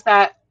things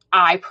that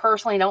I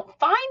personally don't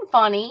find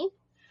funny,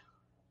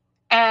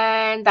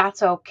 and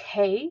that's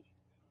okay.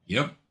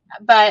 Yep.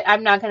 But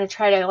I'm not going to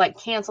try to like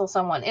cancel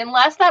someone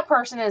unless that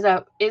person is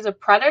a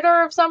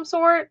predator of some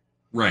sort.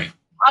 Right.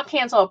 I'll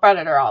cancel a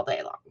predator all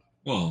day long.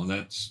 Well,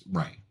 that's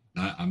right.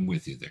 I'm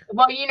with you there.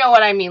 Well, you know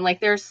what I mean. Like,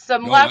 there's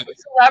some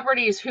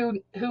celebrities who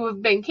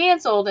have been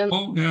canceled in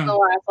the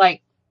last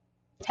like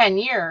 10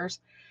 years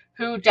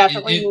who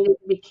definitely needed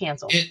to be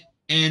canceled.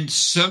 And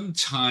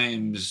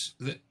sometimes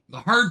the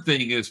hard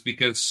thing is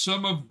because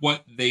some of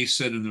what they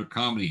said in their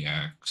comedy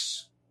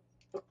acts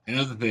and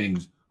other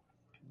things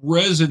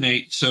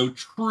resonate so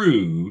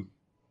true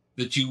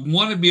that you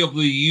want to be able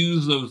to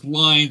use those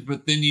lines,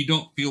 but then you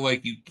don't feel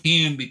like you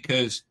can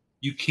because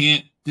you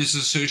can't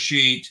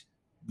disassociate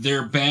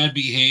their bad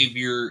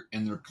behavior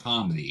and their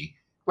comedy.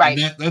 Right.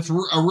 And that's a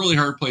really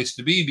hard place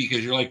to be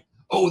because you're like,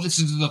 oh, this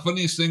is the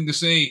funniest thing to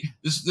say.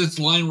 This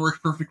line works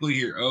perfectly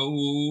here.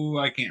 Oh,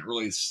 I can't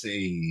really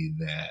say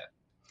that.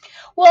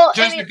 Well,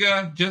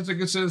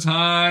 Jessica says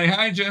hi.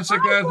 Hi,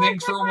 Jessica. Hi,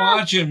 thanks for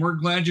watching. We're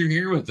glad you're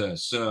here with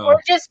us. So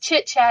we're just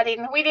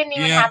chit-chatting. We didn't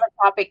even have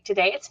a topic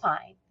today. It's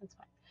fine.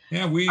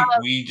 Yeah,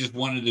 we just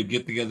wanted to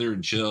get together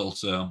and chill.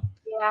 So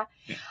yeah.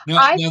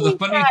 Now the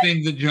funny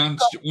thing that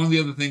one of the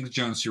other things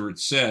Jon Stewart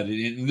said,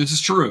 and this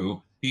is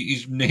true,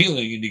 he's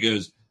nailing it. He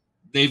goes,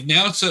 they've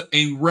now set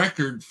a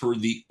record for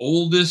the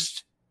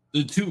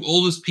two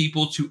oldest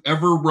people to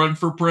ever run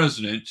for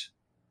president.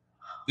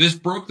 This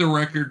broke the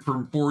record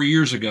from 4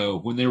 years ago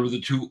when they were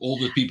the two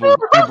oldest people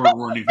ever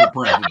running for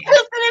president. I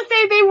was going to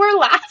say they were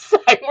last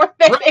time, weren't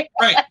they?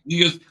 Right.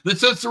 He goes,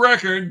 this sets the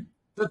record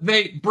that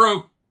they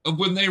broke of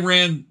when they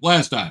ran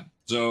last time.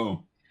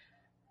 So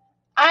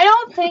I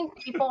don't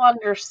think people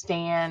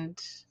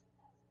understand.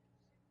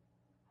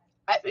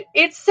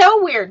 It's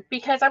so weird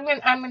because I'm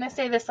gonna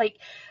say this, like,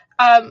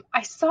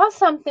 I saw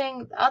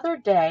something the other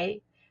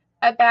day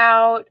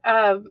about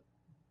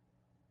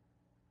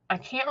I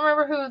can't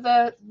remember who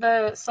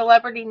the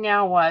celebrity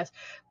now was,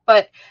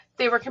 but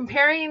they were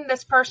comparing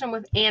this person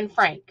with Anne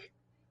Frank.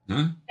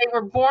 Huh? They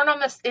were born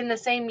in the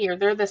same year.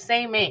 They're the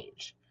same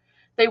age.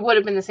 They would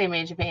have been the same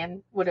age if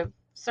Anne would have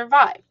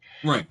survived.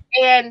 Right.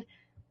 And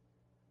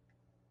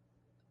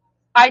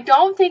I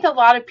don't think a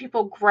lot of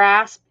people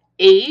grasp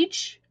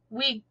age.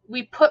 We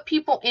put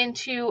people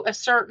into a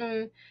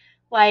certain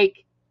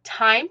like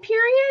time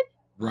period.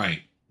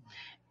 Right.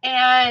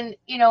 And,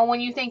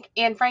 when you think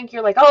Anne Frank,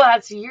 you're like, oh,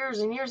 that's years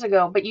and years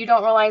ago. But you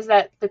don't realize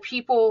that the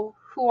people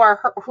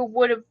who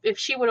would have, if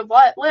she would have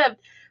lived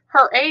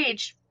her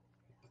age,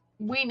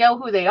 we know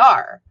who they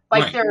are.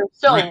 Like, they're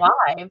still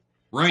alive,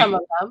 some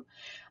of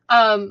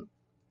them.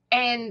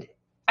 And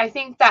I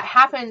think that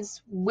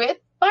happens with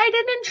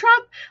Biden and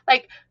Trump.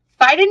 Like,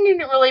 Biden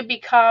didn't really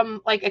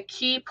become like a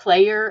key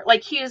player.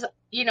 Like, he was,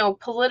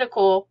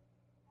 political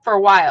for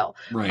a while.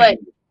 Right. But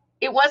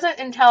it wasn't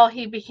until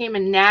he became a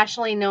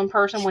nationally known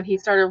person when he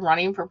started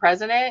running for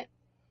president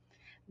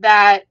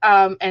that,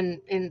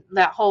 and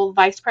that whole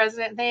vice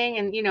president thing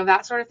and,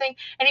 that sort of thing.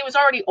 And he was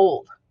already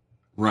old.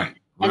 Right.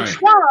 And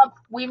Trump,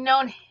 we've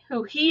known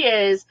who he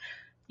is,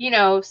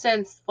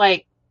 since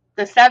like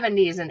the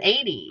 70s and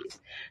 80s.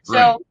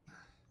 So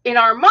in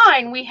our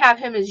mind, we have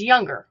him as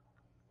younger.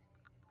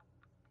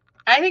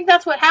 I think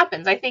that's what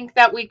happens. I think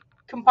that we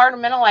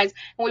compartmentalize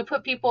and we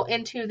put people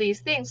into these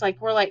things. Like,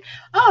 we're like,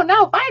 oh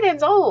no,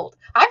 Biden's old.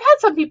 I've had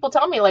some people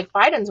tell me like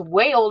Biden's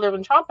way older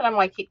than Trump, and I'm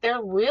like,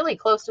 they're really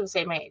close to the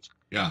same age.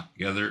 Yeah,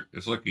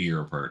 it's like a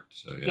year apart.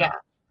 So yeah.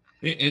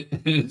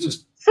 It's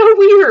just so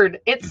weird.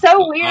 It's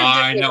so weird.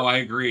 I know. I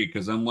agree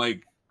because I'm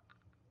like,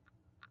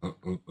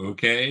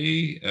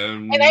 okay.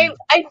 And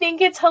I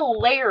think it's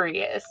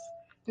hilarious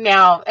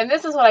now, and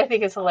this is what I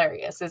think is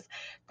hilarious, is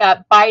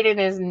that Biden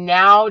is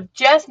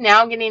just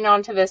now getting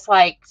onto this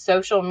like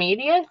social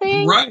media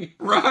thing. Right.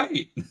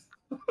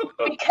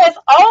 Because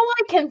all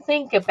I can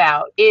think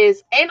about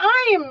is, and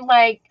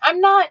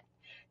I'm not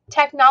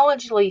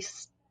technologically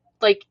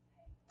like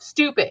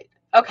stupid,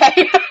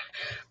 okay?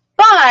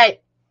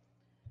 But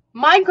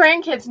my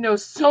grandkids know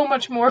so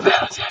much more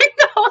about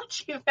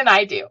technology than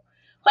I do.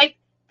 Like,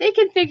 they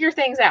can figure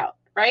things out,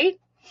 right?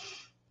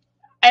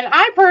 And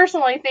I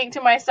personally think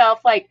to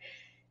myself, like,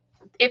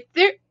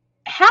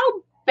 how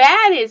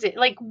bad is it?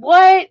 Like,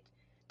 what,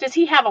 does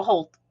he have a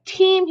whole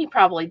team? He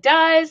probably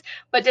does.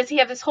 But does he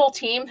have this whole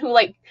team who,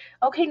 like,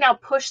 okay, now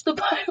push the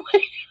button?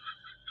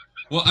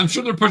 Well, I'm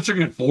sure they're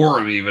pushing it for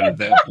him even at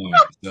that point.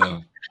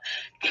 So.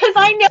 Because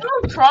I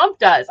know Trump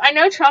does. I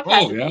know Trump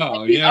has a team.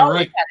 Yeah, He's yeah, always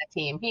right. had a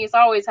team. He's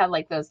always had,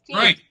 like, those teams.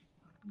 Right.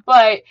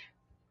 But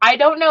I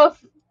don't know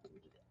if,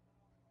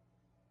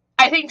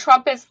 I think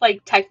Trump is,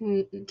 like,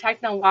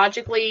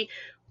 technologically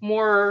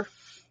more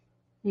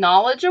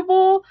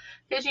knowledge,able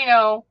because, you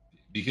know,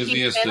 because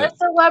he's been a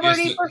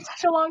celebrity for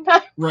such a long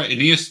time. Right, and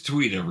he has to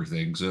tweet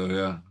everything, so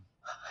yeah.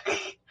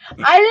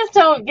 I just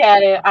don't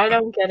get it. I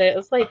don't get it.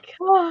 It's like,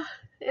 oh,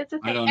 it's a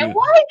thing. And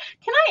why,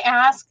 can I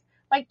ask,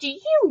 like, do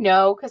you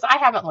know, because I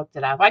haven't looked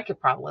it up. I could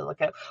probably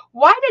look it up.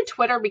 Why did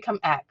Twitter become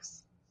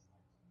X?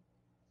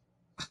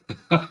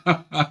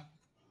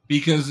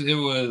 Because it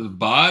was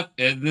bot,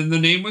 and then the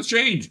name was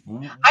changed.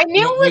 I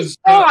knew it was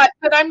bot,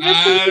 but I'm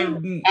just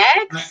thinking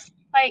X?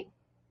 Like,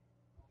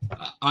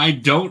 I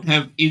don't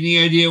have any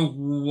idea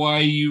why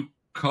you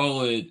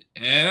call it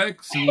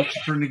X, and you're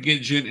trying to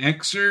get Gen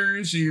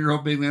Xers, and you're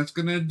hoping that's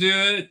going to do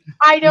it.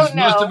 I don't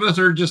know. Most of us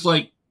are just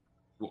like,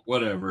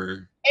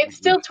 whatever. It's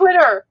still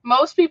Twitter.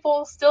 Most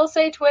people still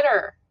say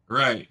Twitter.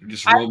 Right.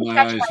 Just roll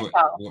my eyes.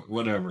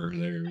 Whatever.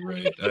 There.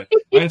 Right. I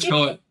just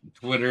call it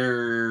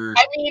Twitter.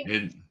 I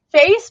mean,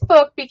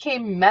 Facebook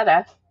became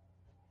Meta.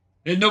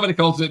 And nobody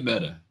calls it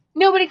Meta.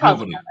 Nobody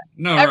calls it Meta.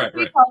 No,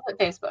 Everybody calls it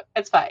Facebook.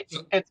 It's fine.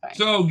 It's fine.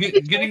 So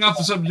getting off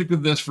the subject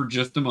of this for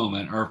just a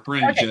moment, our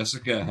friend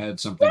Jessica had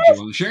something she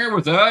wanted to share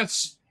with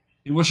us,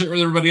 and we'll share it with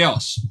everybody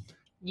else.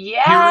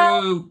 Yeah.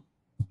 Hero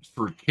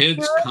for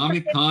Kids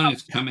Comic-Con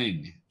is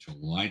coming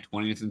July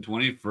 20th and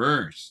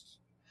 21st.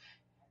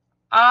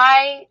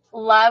 I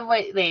love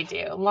what they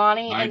do.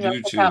 Lonnie and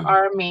Jessica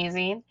are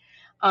amazing.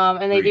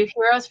 And they do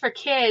Heroes for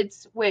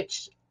Kids,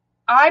 which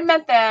I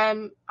met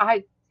them.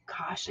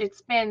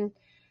 It's been,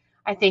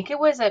 I think it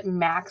was at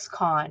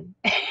MaxCon,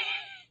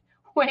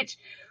 which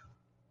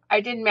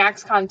I did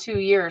MaxCon 2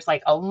 years,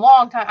 like a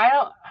long time. I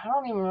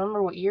don't even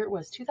remember what year it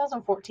was.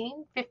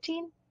 2014,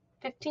 15,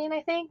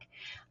 I think.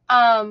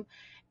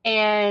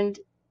 And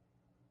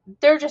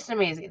they're just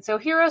amazing. So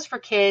Heroes for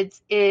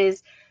Kids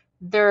is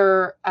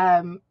their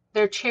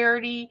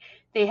charity.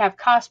 They have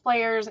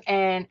cosplayers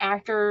and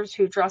actors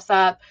who dress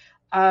up,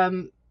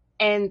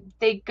 and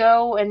they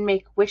go and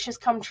make wishes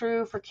come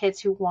true for kids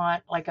who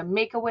want, like, a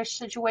Make-A-Wish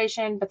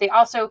situation, but they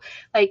also,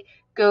 like,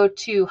 go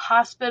to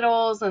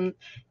hospitals and,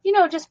 you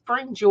know, just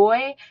bring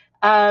joy.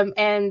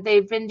 And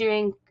they've been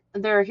doing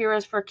their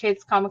Heroes for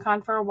Kids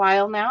Comic-Con for a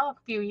while now, a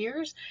few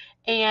years,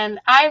 and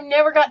I've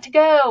never got to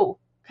go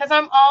because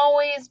I'm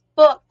always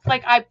booked.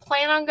 Like, I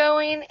plan on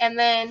going, and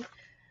then,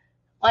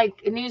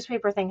 like, a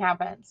newspaper thing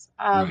happens.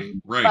 Right.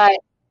 But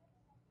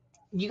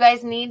you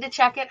guys need to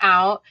check it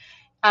out.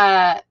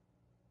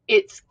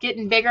 It's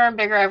getting bigger and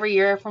bigger every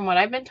year from what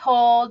I've been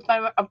told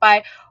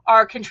by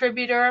our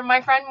contributor,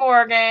 my friend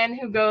Morgan,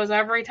 who goes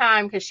every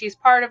time because she's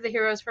part of the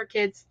Heroes for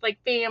Kids,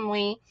 like,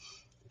 family.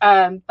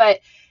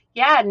 But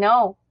yeah,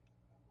 no,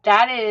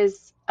 that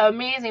is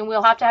amazing.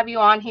 We'll have to have you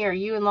on here,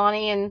 you and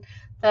Lonnie and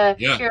the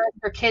Heroes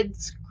for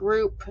Kids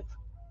group.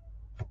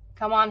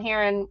 Come on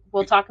here and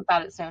we'll talk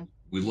about it soon.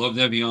 We'd love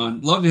to have you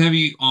on. Love to have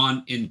you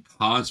on in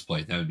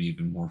cosplay. That would be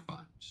even more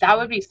fun. So. That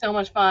would be so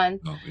much fun.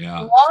 Oh,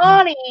 yeah.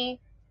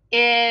 Lonnie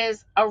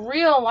is a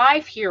real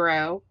life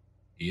hero.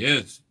 He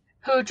is.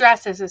 Who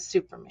dresses as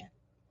Superman.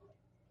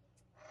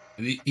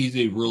 And he's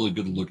a really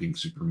good looking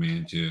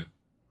Superman, too.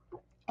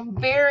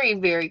 Very,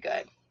 very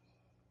good.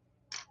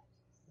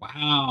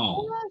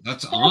 Wow.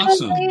 That's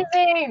awesome.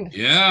 Amazing.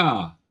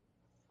 Yeah.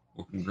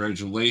 Well,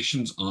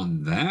 congratulations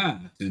on that.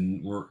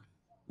 And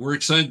we're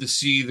excited to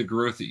see the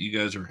growth that you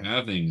guys are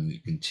having and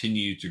that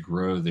continue to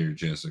grow there,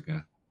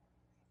 Jessica.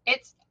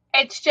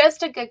 It's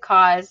just a good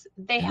cause.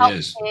 They help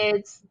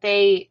kids.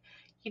 They,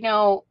 you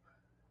know,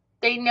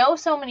 they know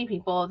so many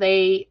people.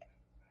 They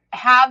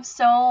have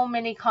so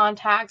many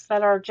contacts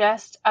that are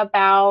just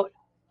about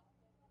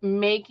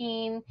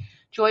making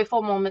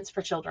joyful moments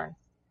for children.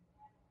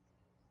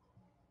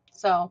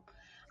 So,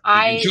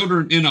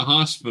 children in a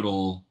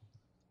hospital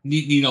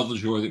need all the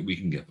joy that we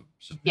can give them.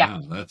 So, yeah,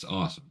 that's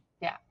awesome.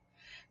 Yeah.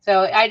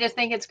 So I just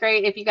think it's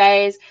great. If you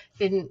guys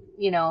didn't,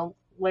 you know,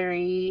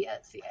 Larry,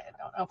 let's see, I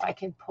don't know if I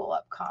can pull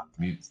up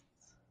comments.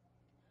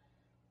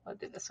 We'll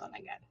do this one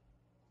again.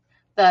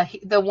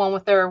 The one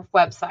with their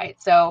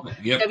website. So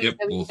yep.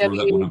 We'll throw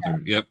that one up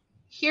there. Yep.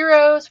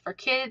 Heroes for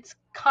Kids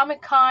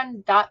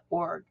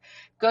Comiccon.org.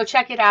 Go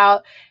check it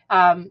out.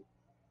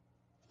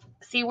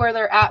 See where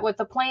they're at with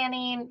the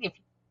planning.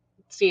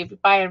 See if you're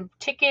buying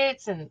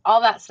tickets and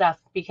all that stuff,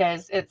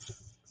 because it's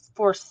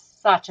for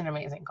such an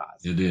amazing cause.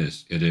 It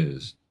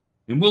is.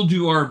 And we'll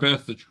do our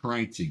best to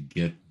try to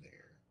get there.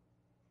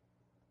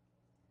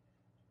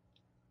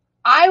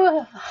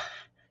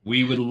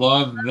 We would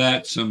love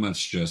that so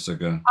much,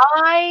 Jessica.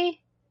 I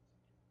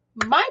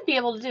might be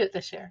able to do it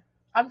this year.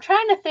 I'm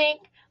trying to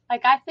think.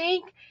 Like, I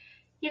think,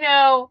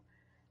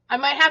 I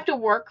might have to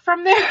work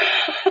from there.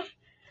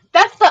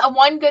 That's the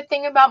one good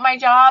thing about my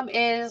job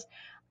is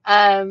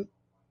 90%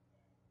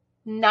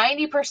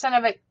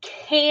 of it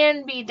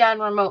can be done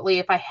remotely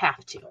if I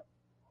have to.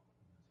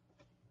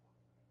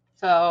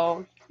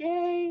 So,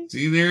 yay.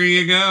 See, there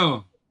you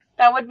go.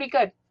 That would be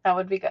good. That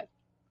would be good.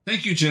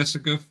 Thank you,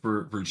 Jessica,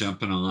 for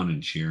jumping on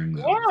and sharing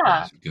that with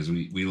us, because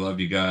we love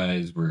you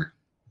guys. We're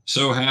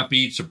so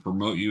happy to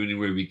promote you any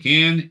way we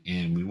can,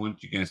 and we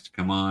want you guys to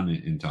come on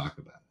and talk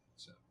about it.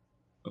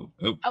 So,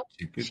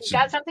 she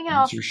got something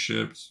else.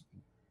 Sponsorships.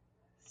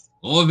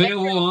 All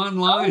available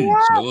online. Oh,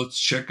 yeah. So let's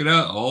check it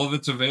out. All of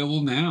it's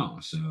available now.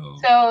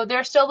 So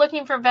they're still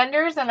looking for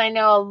vendors, and I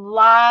know a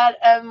lot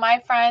of my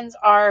friends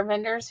are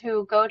vendors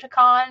who go to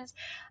cons.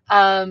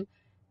 So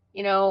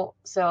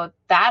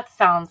that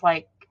sounds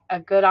like a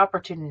good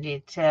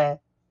opportunity to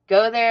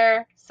go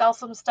there, sell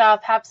some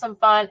stuff, have some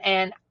fun,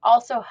 and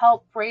also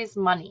help raise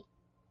money.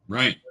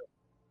 Right.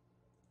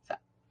 So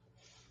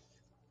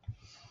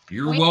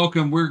you're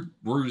welcome. We're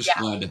just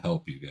glad to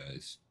help you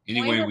guys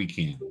any way we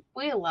can.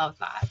 We love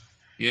that.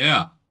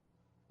 Yeah.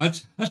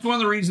 That's one of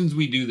the reasons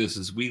we do this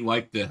is we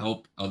like to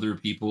help other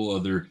people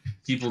that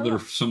are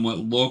somewhat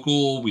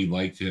local. We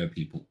like to have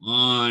people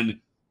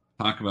on,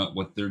 talk about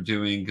what they're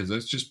doing, because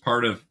that's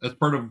part of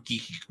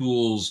Geeky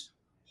Cool's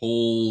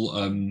whole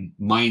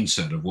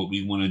mindset of what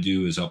we want to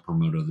do is help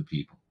promote other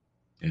people.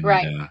 And,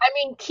 right. I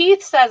mean,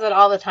 Keith says it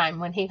all the time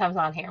when he comes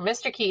on here.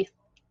 Mr. Keith,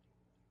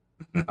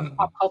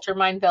 Pop Culture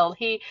Mind Build.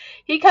 He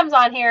comes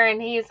on here and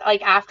he's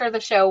like, after the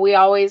show, we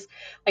always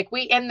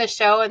we end the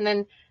show, and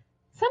then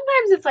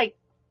sometimes it's like,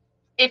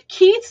 if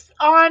Keith's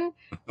on,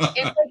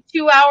 it's like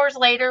 2 hours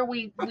later,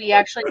 we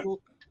actually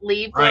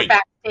leave. Right. We're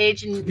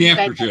backstage and the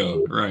after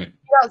show, right?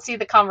 You don't see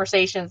the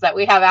conversations that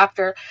we have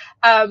after.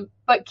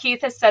 But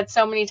Keith has said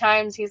so many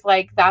times, he's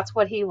like, that's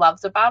what he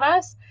loves about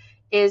us,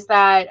 is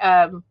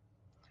that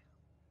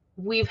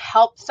we've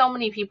helped so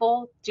many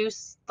people do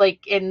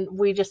and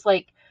we just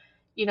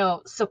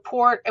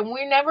support, and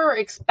we never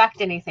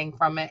expect anything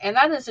from it. And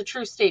that is a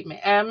true statement.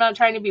 And I'm not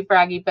trying to be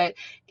braggy, but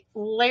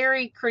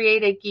Larry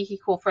created Geeky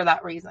Cool for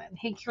that reason.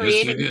 He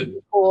created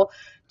Geeky Cool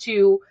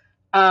to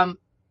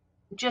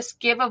just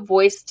give a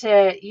voice to,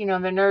 the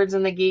nerds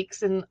and the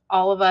geeks and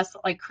all of us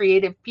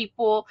creative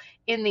people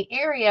in the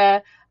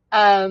area,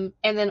 and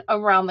then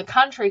around the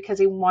country, because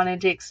he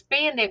wanted to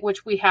expand it,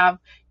 which we have,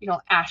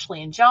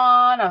 Ashley and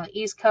John on the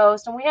East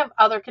Coast, and we have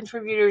other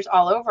contributors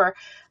all over.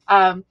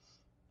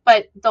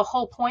 But the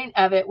whole point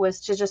of it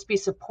was to just be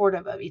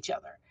supportive of each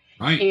other.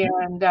 Right.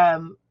 And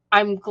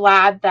I'm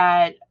glad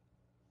that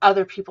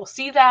other people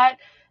see that,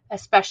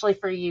 especially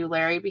for you,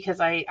 Larry, because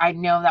I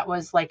know that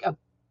was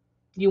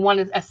you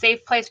wanted a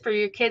safe place for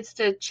your kids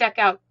to check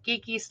out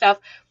geeky stuff,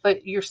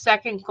 but your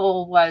second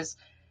goal was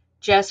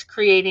just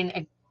creating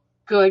a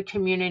good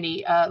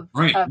community of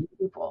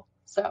people.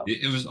 So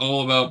it was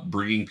all about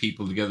bringing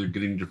people together,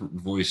 getting different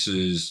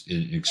voices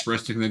and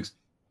expressing things,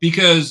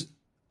 because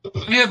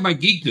I have my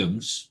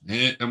geekdoms,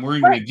 and I'm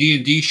wearing my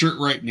D&D shirt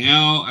right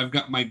now. I've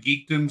got my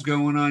geekdoms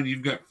going on.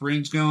 You've got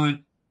friends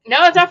going.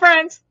 No, it's not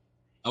friends.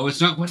 Oh,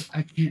 it's not what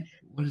I can't.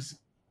 What is it?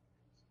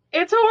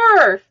 It's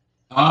horror.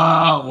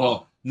 Ah,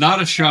 well,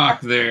 not a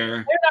shock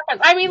there.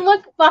 I mean,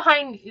 look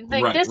behind.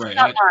 This is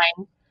not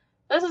mine.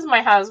 This is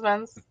my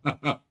husband's.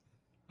 I'm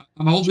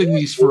holding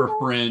these for a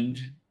friend.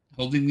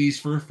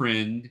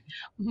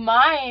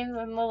 Mine's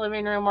in the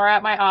living room or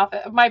at my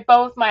office.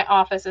 Both my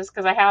offices,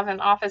 because I have an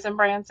office in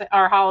Branson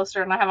or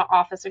Hollister, and I have an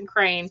office in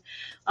Crane.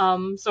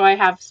 So I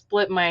have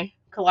split my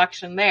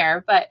collection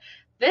there. But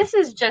this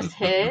is just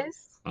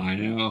his. I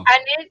know.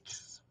 And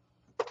it's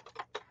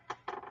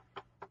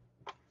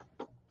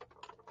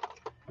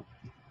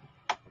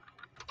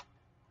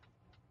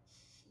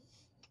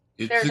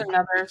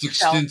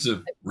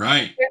extensive,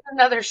 right? There's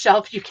another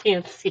shelf you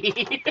can't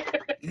see.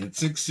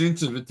 It's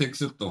extensive. It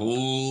takes up the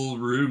whole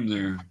room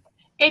there.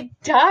 It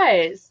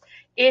does.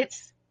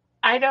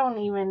 I don't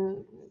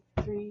even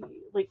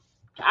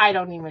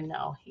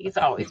know. He's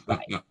always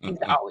buying.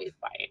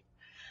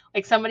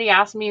 Somebody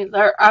asked me,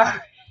 what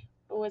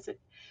was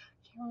it?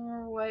 I can't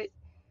remember what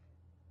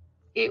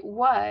it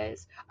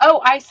was.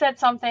 Oh, I said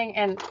something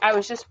and I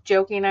was just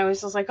joking. I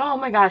was just like, oh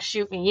my gosh,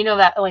 shoot me. You know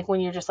that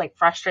when you're just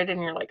frustrated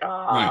and you're like,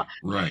 oh.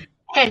 Right.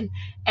 And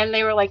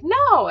they were like,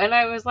 no. And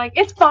I was like,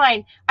 it's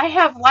fine. I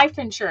have life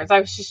insurance. I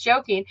was just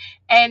joking.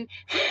 And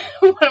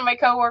one of my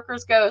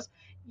coworkers goes,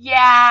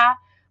 yeah,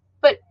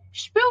 but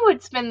Spoo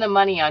would spend the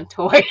money on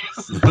toys.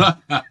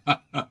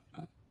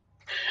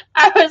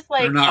 I was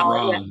like, you're not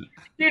wrong. Yeah.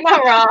 You're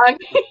not wrong.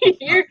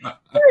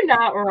 You're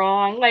not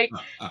wrong.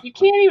 You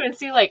can't even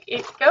see,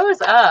 it goes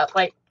up.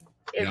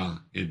 Yeah,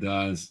 it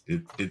does.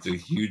 It's a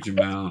huge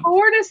amount. It's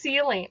floor to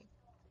ceiling.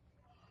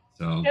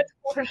 So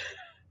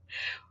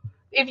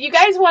if you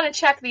guys want to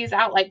check these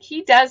out,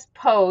 he does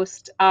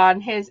post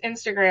on his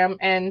Instagram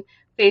and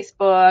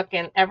Facebook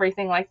and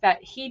everything like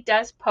that, he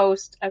does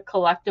post a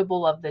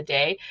collectible of the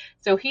day.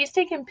 So he's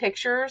taken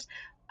pictures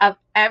of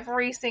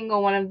every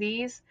single one of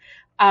these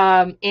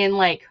in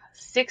like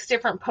 6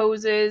 different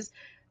poses.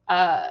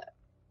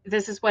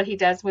 This is what he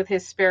does with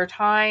his spare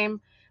time.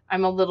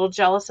 I'm a little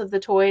jealous of the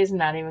toys,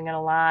 not even going to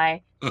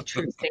lie. It's a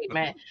true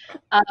statement.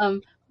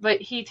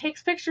 But he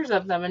takes pictures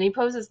of them and he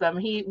poses them.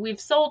 We've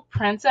sold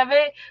prints of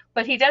it,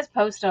 but he does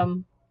post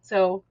them.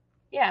 So,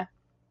 yeah.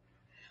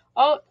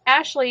 Oh,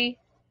 Ashley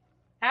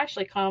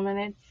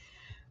commented.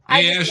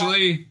 Hey,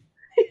 Ashley.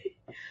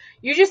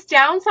 You just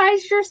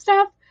downsized your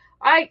stuff?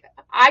 I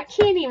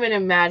can't even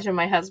imagine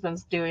my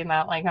husband's doing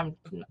that. Like,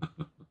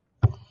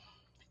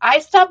 I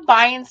stopped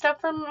buying stuff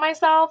for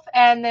myself,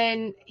 and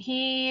then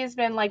he's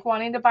been like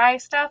wanting to buy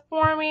stuff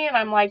for me, and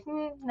I'm like,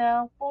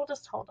 no, we'll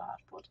just hold off.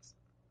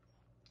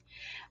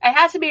 It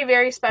has to be a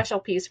very special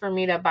piece for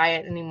me to buy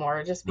it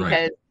anymore, just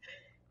because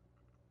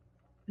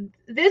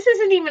this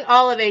isn't even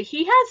all of it.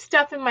 He has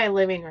stuff in my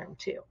living room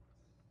too.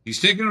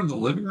 He's taking over the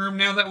living room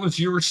now? That was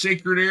your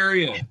sacred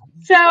area.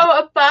 So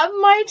above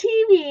my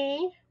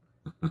TV,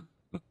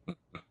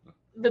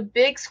 the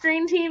big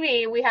screen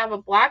TV, we have a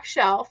black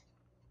shelf.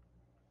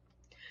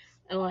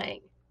 And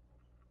like,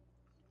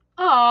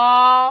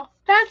 aw,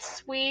 that's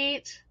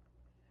sweet.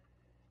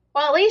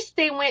 Well, at least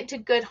they went to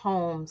good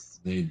homes.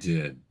 They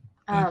did.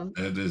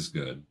 That is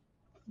good.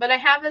 But I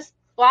have this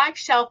black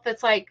shelf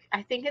that's like,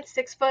 I think it's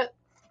 6 foot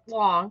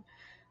long.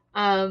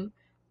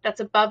 That's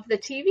above the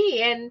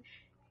TV, and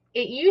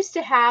it used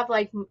to have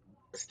like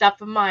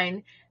stuff of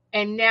mine,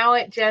 and now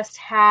it just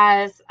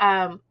has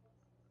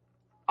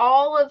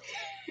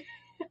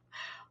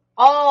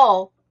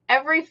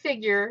every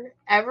figure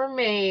ever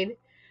made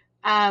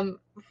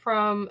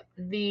from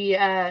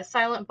the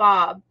Silent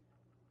Bob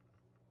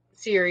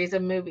series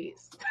of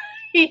movies.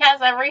 He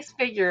has every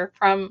figure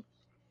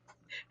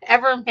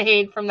ever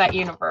made from that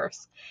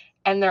universe,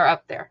 and they're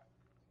up there.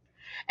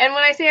 And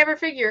when I say every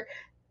figure,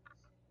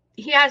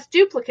 he has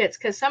duplicates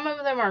because some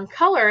of them are in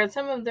color and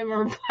some of them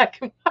are in black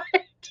and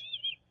white.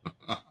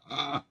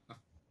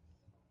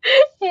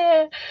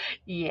 Yeah.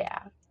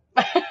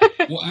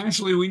 Well,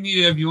 actually, we need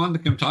to have you on to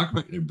come talk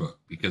about your book,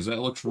 because that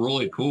looks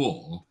really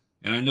cool.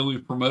 And I know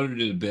we've promoted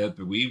it a bit,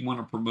 but we want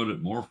to promote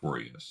it more for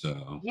you.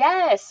 So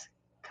yes,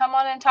 come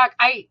on and talk.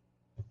 I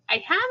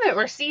haven't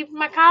received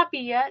my copy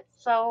yet,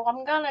 so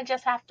I'm gonna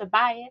just have to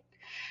buy it,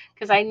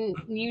 because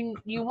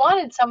you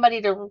wanted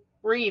somebody to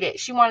read it.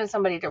 She wanted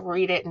somebody to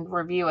read it and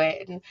review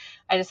it, and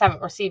I just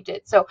haven't received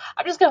it. So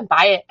I'm just gonna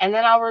buy it and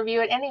then I'll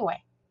review it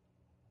anyway.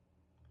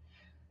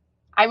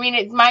 I mean,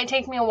 it might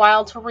take me a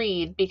while to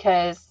read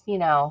because,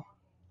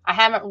 I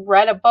haven't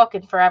read a book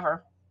in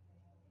forever.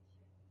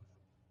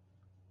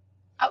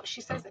 Oh,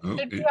 she says it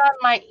could be on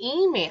my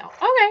email.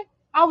 Okay,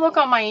 I'll look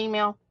on my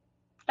email.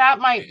 That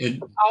might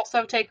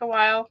also take a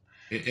while.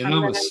 And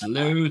I'm a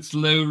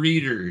slow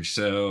reader,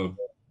 so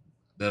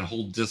that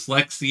whole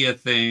dyslexia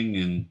thing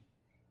and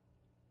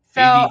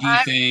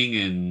ADD thing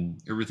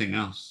and everything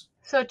else.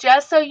 So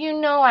just so you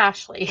know,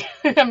 Ashley,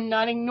 I'm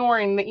not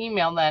ignoring the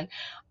email then.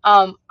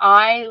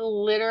 I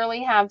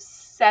literally have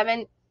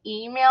 7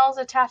 emails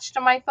attached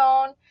to my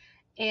phone,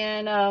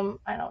 and I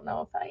don't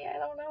know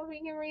if we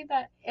can read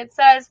that. It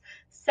says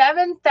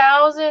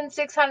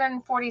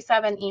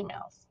 7,647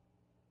 emails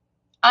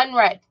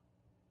unread.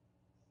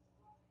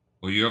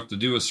 Well, you have to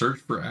do a search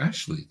for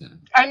Ashley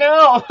then. I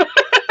know.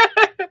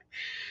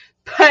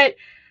 But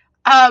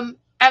and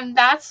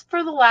that's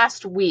for the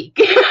last week.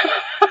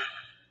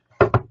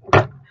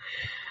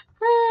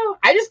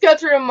 I just go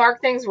through and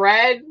mark things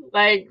read.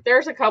 Like,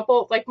 there's a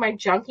couple, like my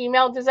junk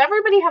email. Does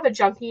everybody have a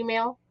junk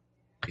email?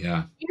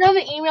 Yeah. You know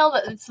the email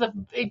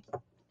that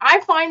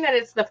I find that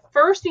it's the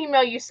first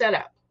email you set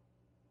up.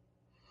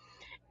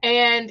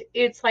 And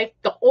it's like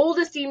the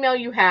oldest email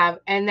you have.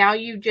 And now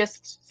you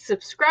just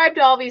subscribe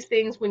to all these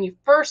things when you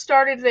first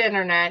started the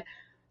internet.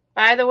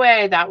 By the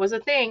way, that was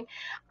a thing.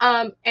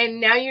 And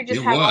now you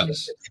just have all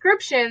these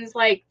subscriptions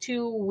like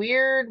to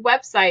weird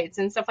websites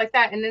and stuff like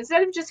that. And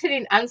instead of just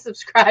hitting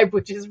unsubscribe,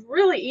 which is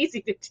really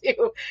easy to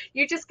do,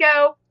 you just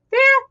go,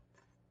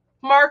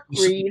 mark,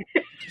 read.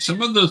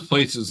 Some of those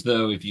places,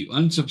 though, if you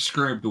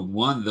unsubscribe to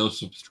one, they'll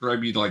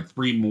subscribe you to like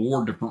 3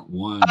 more different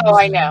ones. Oh,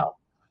 I know.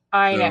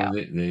 I know.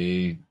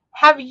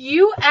 Have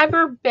you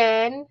ever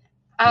been...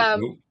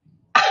 Nope.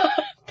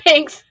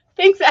 Thanks,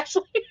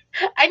 Ashley.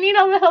 I need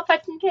all the help I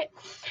can get.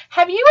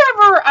 Have you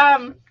ever,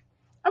 I'm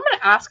going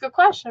to ask a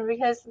question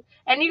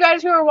and you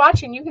guys who are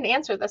watching, you can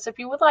answer this if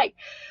you would like.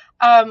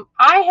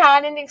 I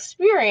had an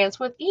experience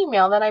with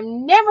email that I've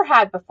never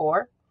had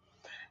before.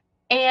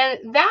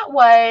 And that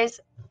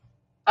was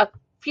a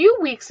few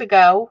weeks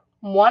ago,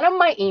 one of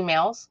my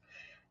emails,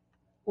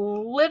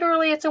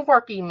 literally it's a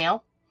work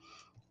email,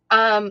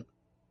 in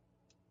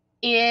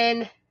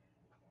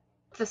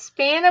the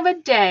span of a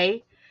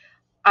day,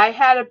 I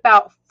had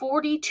about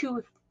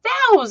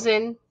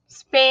 42,000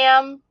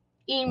 spam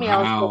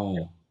emails.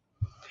 Wow.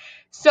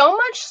 So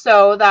much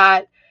so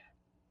that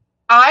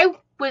I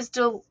was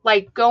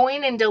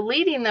going and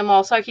deleting them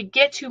all so I could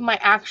get to my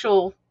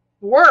actual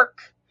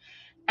work.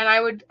 and I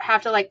would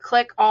have to like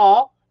click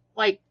all,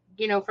 like,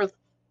 for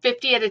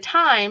 50 at a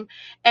time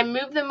and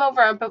move them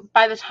over. But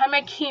by the time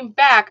I came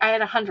back, I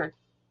had 100.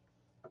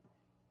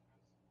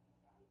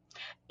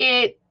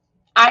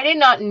 I did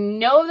not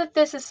know that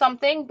this is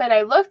something, but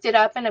I looked it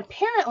up, and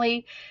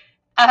apparently,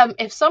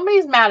 if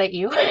somebody's mad at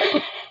you,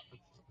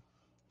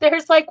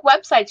 there's like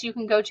websites you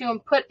can go to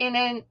and put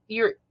in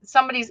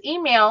somebody's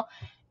email,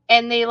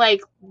 and they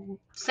like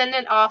send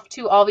it off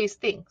to all these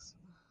things.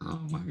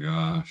 Oh my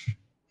gosh.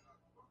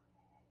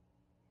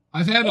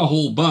 I've had a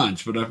whole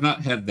bunch, but I've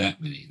not had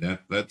that many.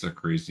 That's a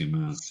crazy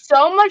amount.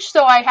 So much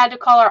so I had to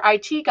call our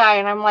IT guy,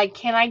 and I'm like,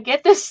 can I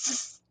get this to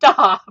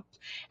stop?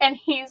 And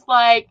he's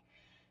like,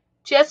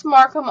 just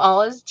mark them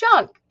all as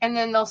junk, and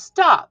then they'll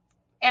stop.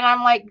 And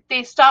I'm like,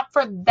 they stop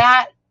for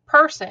that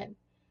person.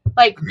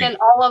 Like, then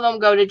all of them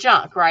go to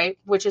junk, right?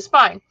 Which is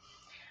fine.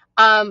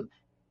 And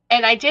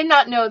I did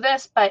not know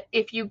this, but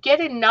if you get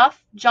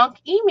enough junk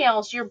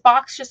emails, your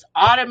box just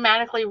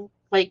automatically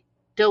like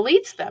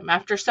deletes them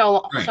after so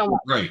long.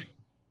 Right.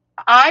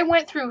 I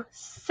went through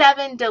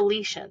 7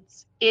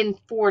 deletions in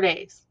 4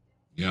 days.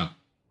 Yeah.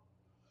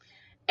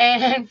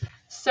 And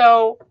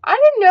so I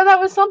didn't know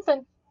that was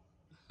something.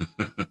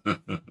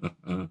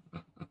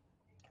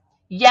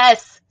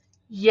 Yes.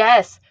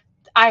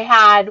 I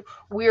had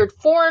weird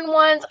foreign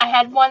ones. I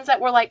had ones that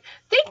were like,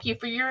 thank you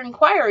for your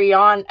inquiry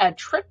on a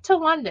trip to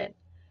London.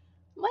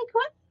 I'm like,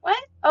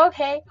 what?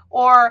 Okay.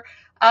 Or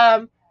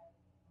a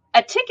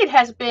ticket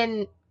has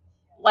been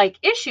like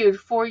issued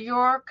for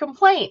your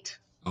complaint.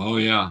 Oh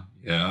yeah.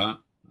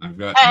 I've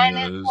got and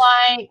those. It's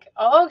like,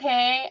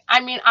 okay.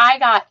 I mean, I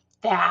got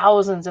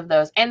thousands of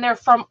those, and they're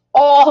from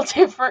all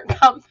different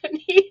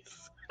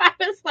companies. I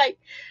was like,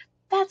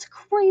 that's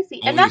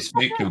crazy. All these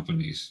fake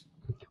companies.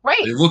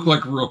 Right. They look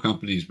like real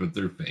companies, but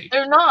they're fake.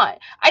 They're not.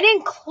 I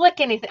didn't click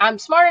anything. I'm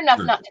smart enough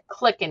not to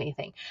click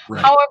anything.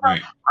 Right,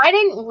 However, I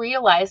didn't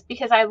realize,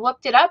 because I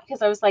looked it up,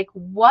 because I was like,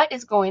 what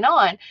is going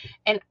on?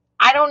 And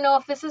I don't know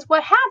if this is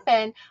what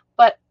happened,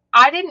 but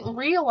I didn't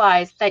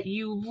realize that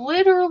you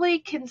literally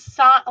can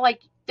sign, like,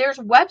 there's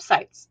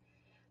websites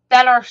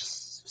that are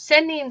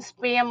sending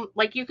spam,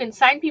 like you can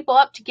sign people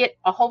up to get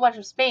a whole bunch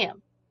of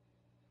spam.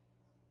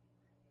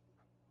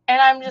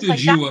 And I'm just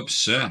Did you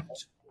upset?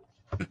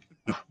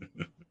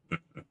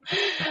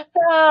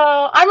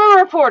 Oh, I'm a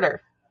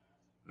reporter.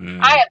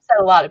 I upset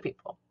a lot of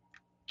people.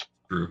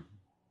 True.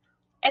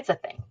 It's a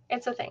thing.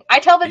 I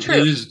tell the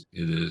truth.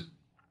 It is.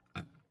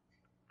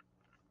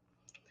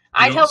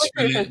 I tell the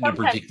truth in a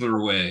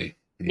particular way.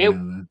 Nope.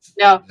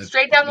 No,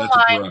 straight down the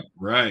line.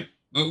 Right.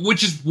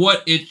 Which is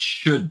what it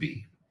should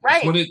be. Right.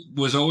 That's what it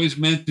was always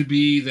meant to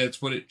be.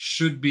 That's what it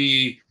should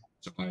be.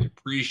 So I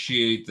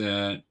appreciate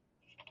that.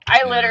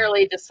 I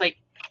literally just like,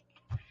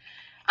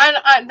 I'm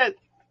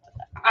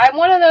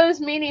one of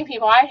those meeting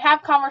people. I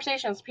have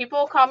conversations.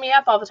 People call me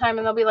up all the time,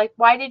 and they'll be like,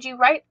 why did you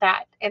write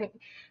that? And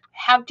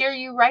how dare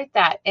you write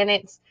that? And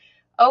it's,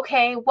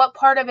 okay, what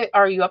part of it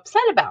are you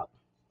upset about?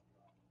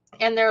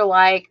 And they're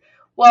like,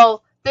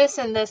 well, this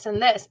and this and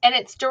this. And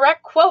it's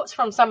direct quotes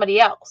from somebody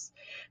else.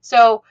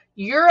 So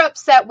you're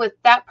upset with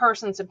that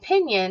person's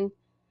opinion,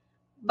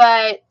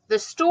 but the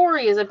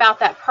story is about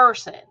that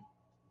person.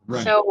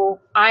 Right.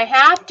 So I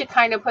have to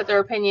kind of put their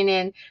opinion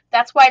in.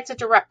 That's why it's a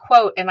direct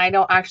quote, and I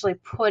don't actually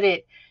put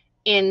it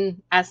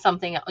in as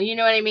something else. You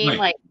know what I mean?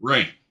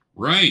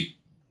 Right.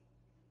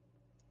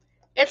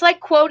 It's like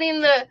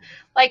quoting a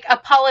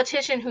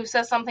politician who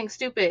says something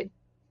stupid.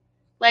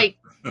 Like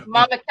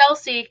Mama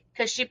Kelsey,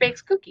 because she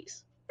bakes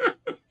cookies.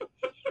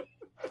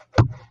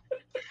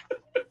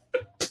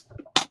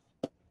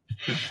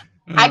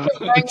 I can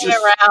bring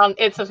it around.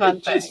 It's a fun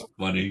thing. It's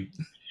funny.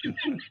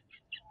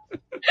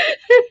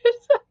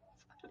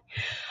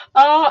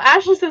 Oh,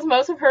 Ashley says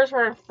most of hers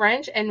were in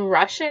French and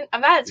Russian.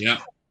 I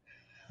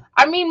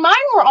mean, mine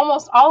were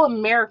almost all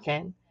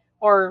American,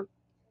 and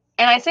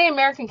I say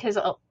American because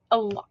a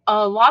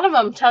lot of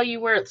them tell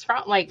you where it's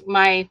from. Like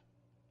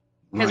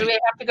because they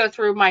have to go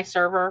through my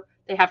server,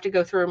 they have to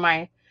go through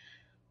my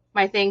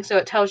thing, so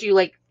it tells you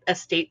like a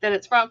state that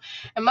it's from,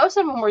 and most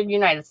of them were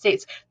United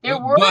States. There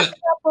were a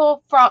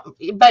couple from,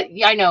 but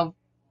I know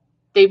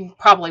they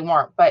probably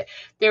weren't, but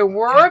there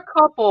were a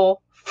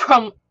couple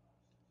from,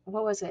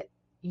 what was it?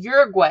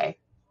 Uruguay.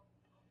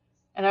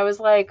 And I was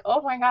like,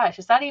 oh my gosh,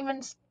 is that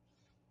even,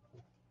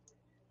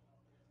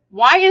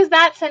 why is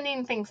that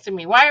sending things to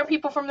me? Why are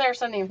people from there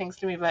sending things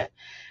to me? But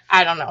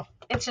I don't know.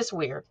 It's just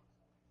weird.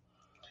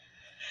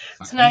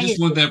 So I just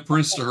want that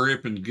prince to hurry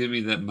up and give me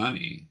that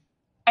money.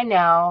 I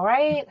know,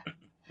 right?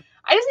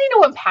 I just need to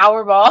win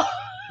Powerball.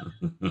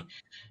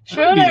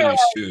 Shrew and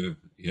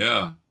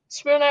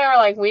I are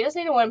like, we just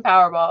need to win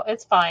Powerball.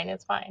 It's fine.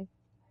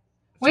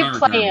 We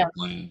plan.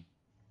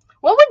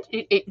 What would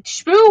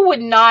Shrew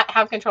would not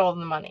have control of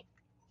the money?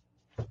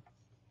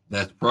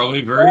 That's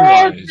probably very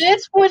wise.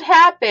 This would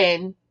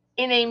happen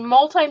in a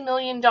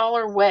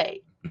multi-million-dollar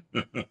way.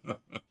 It's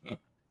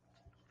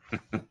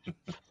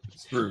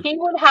true. He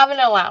would have an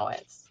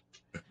allowance.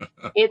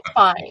 It's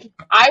fine.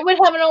 I would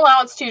have an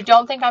allowance too.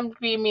 Don't think I'm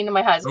being mean to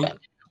my husband.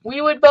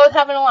 We would both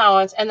have an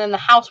allowance, and then the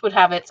house would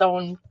have its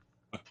own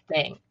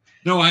thing.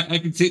 No, I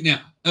can see it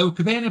now. Oh,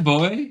 Cabana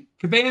Boy,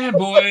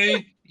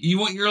 you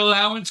want your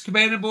allowance,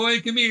 Cabana Boy?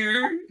 Come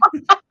here.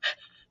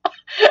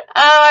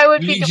 I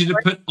would need you to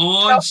put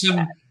on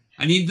some.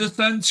 I need the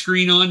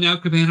sunscreen on now,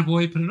 Cabana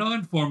Boy. Put it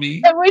on for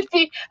me. I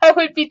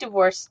would be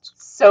divorced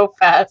so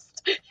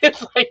fast.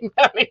 It's like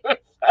not even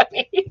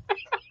funny. And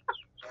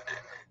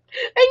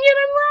yet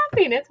I'm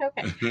laughing. It's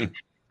okay.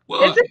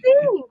 Well, it's a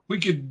thing.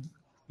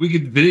 We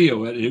could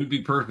video it. It would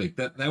be perfect.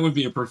 That would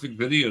be a perfect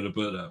video to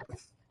put up.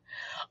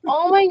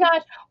 Oh my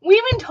gosh.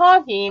 We've been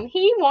talking.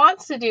 He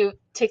wants to do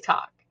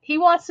TikTok. He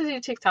wants to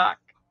do TikTok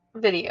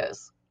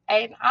videos.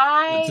 And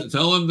I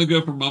tell him to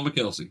go for Mama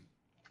Kelsey.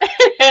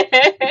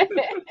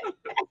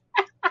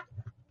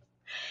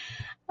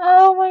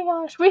 Oh my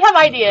gosh. We have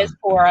ideas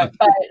for it,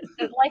 but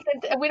like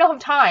we don't have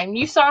time.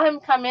 You saw him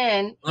come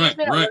in. He's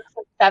been at work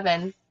since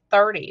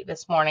 7:30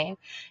 this morning.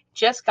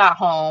 Just got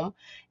home.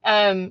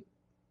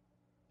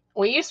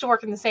 We used to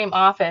work in the same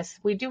office.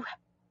 We do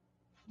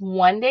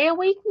one day a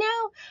week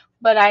now,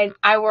 but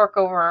I work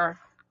over,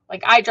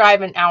 like, I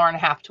drive an hour and a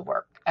half to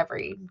work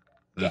every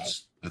day.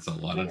 That's a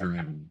lot of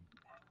driving.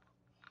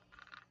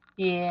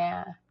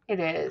 Yeah, it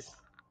is.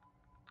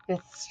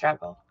 It's a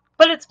struggle,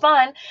 but it's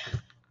fun.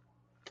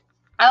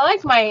 I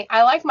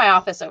like my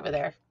office over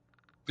there.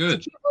 Good.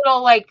 It's a cute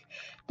little, like,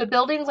 the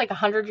building's like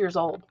 100 years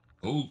old.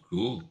 Oh,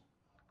 cool.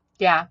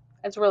 Yeah,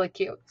 it's really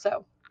cute.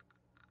 So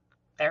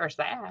there's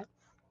that.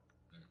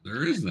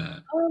 There is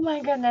that. Oh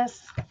my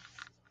goodness.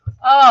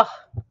 Oh,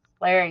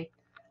 Larry,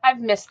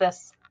 I've missed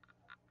this.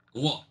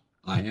 Well,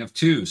 I have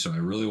too. So I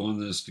really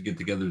wanted us to get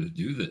together to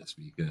do this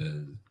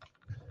because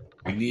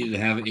we needed to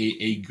have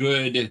a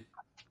good,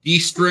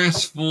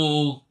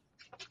 de-stressful,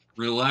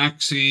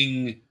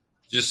 relaxing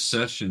just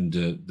session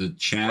to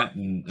chat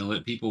and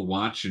let people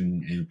watch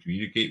and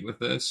communicate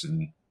with us.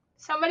 And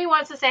somebody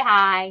wants to say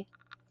hi.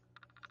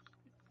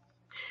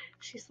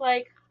 She's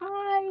like,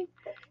 hi.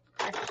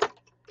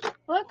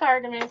 Look,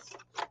 Artemis.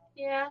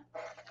 Yeah.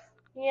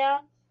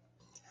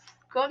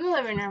 Go in the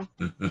living room.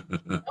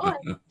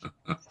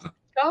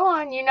 Go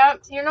on. You're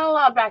not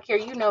allowed back here.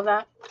 You know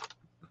that.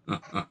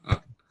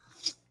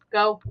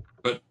 Go.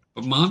 But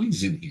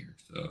mommy's in here,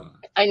 so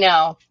I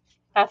know.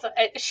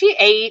 She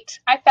ate.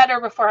 I fed her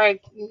before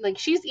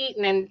she's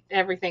eaten and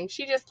everything.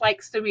 She just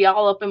likes to be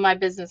all up in my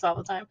business all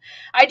the time.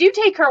 I do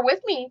take her with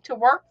me to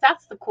work.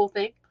 That's the cool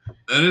thing.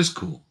 That is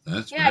cool.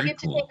 That's I get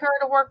to take her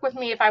to work with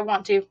me if I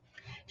want to.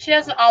 She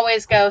doesn't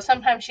always go.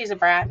 Sometimes she's a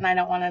brat and I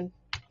don't want to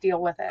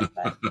deal with it.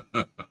 But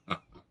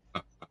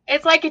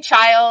it's like a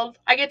child.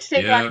 I get to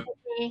take her with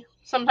me.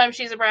 Sometimes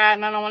she's a brat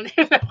and I don't want to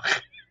do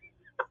that.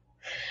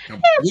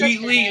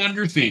 Completely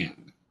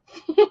understand.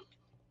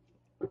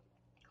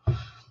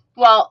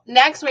 Well,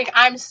 next week,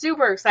 I'm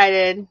super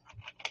excited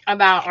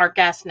about our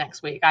guest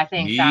next week. I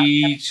think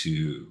Me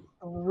too.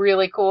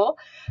 Really cool.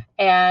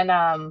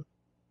 And,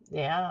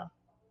 yeah.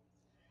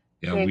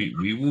 Yeah,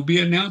 we will be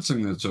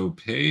announcing that, so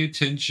pay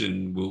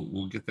attention.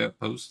 We'll get that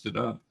posted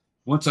up.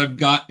 Once I've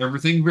got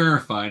everything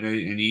verified, I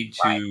need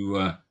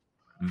to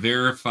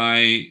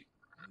verify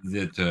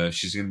that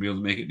she's going to be able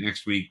to make it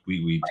next week.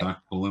 We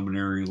talked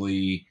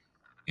preliminarily,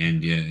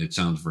 and yeah, it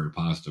sounds very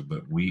positive,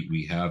 but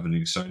we have an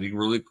exciting,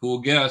 really cool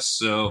guest,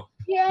 so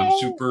yay. I'm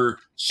super,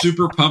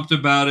 super pumped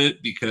about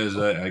it because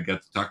I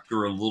got to talk to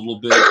her a little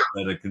bit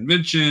at a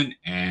convention,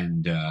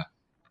 and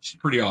she's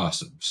pretty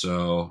awesome.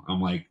 So I'm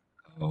like,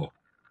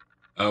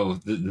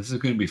 this is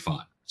going to be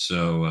fun.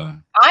 So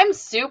I'm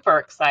super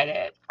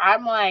excited.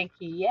 I'm like,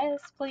 yes,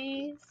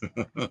 please.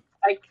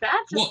 Like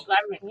that's just,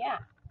 yeah.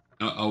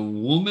 A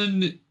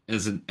woman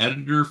as an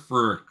editor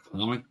for a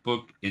comic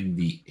book in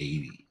the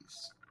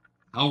 80s.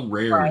 How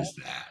rare is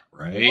that,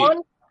 right?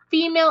 One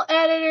female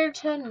editor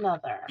to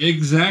another.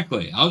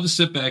 Exactly. I'll just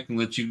sit back and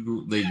let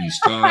you ladies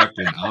talk,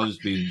 and I'll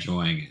just be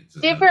enjoying it. So,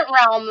 different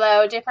realm,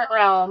 though. Different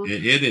realm.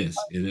 It is.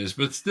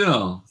 But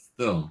still.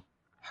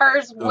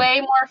 Hers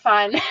way more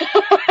fun.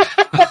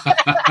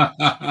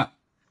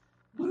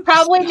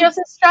 Probably just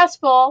as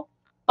stressful,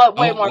 but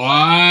way more fun.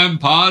 I'm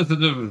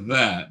positive of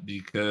that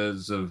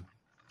because of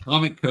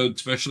comic code,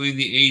 especially in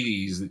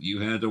the 80s, that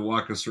you had to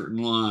walk a certain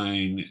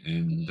line,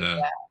 and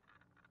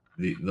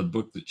the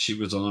book that she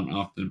was on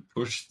often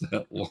pushed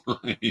that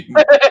line.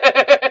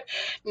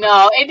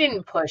 No, it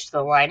didn't push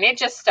the line. It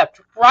just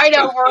stepped right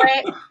over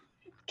it,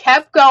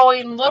 kept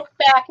going, looked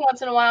back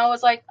once in a while,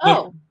 was like,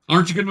 oh. Look,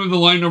 aren't you going to move the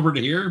line over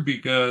to here?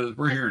 Because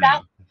we're here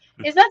now.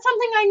 Is that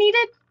something I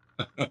needed?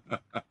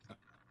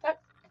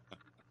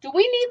 Do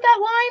we need that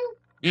line?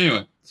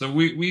 Anyway, so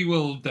we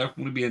will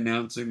definitely be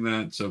announcing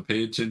that, so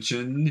pay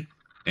attention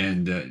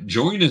and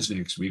join us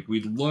next week.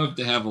 We'd love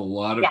to have a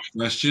lot of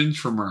questions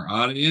from our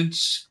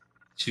audience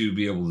to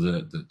be able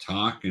to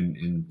talk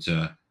and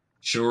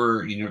show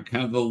her,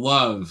 kind of the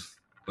love,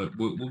 but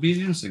we'll be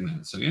announcing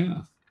that, so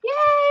yeah.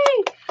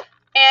 Yay!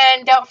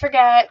 And don't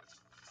forget,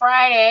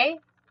 Friday,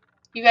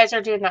 you guys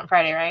are doing that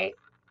Friday, right?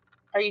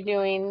 Are you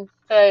doing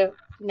the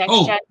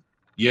next gen?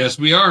 Yes,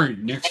 we are.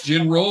 Next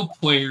Gen Role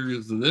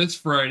Players this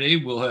Friday.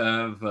 We'll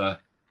have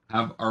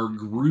have our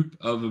group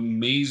of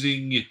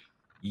amazing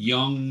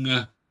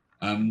young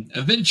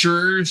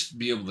adventurers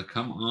be able to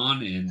come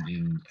on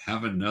and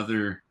have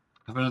another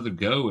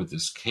go at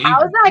this cave.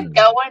 How's that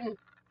going?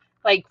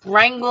 Like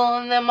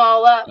wrangling them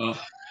all up?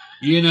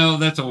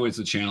 That's always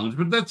a challenge,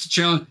 but that's a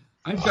challenge.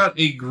 I've got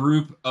a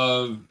group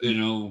of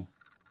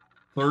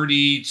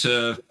 30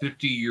 to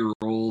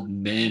 50-year-old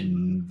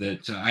men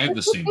that I have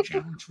the same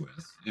challenge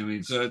with. I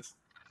mean, so it's.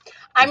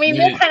 I mean,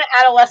 they're kind of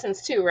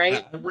adolescents too,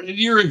 right?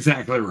 You're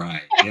exactly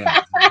right.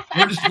 Yeah,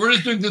 we're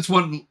just doing this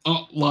one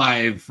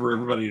live for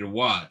everybody to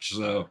watch.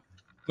 So,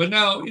 but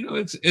no,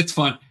 it's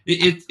fun.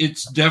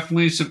 It's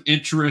definitely some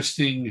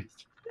interesting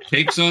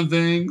takes on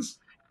things,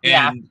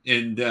 and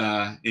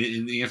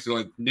you have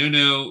to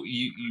no,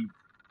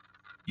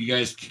 you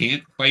guys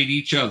can't fight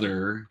each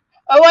other.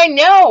 Oh, I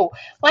know.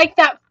 Like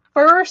that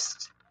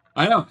first.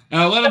 I know,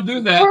 and I let them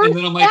do that, and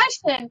then I'm like.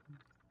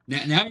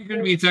 Now you're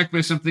going to be attacked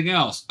by something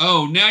else.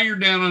 Oh, now you're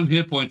down on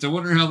hit points. I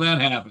wonder how that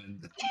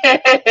happened.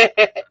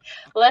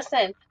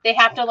 Listen, they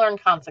have to learn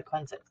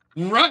consequences.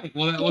 Right.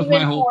 Well, that was my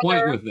whole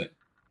point with it.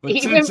 But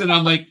since then,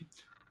 I'm like,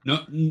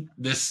 no,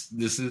 this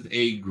is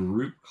a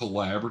group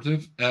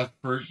collaborative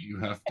effort. You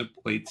have to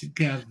play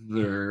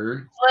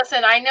together.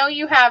 Listen, I know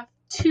you have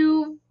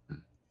two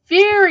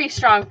very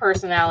strong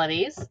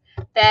personalities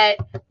that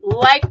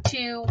like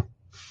to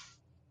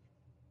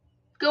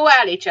go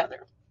at each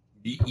other.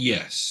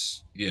 Yes.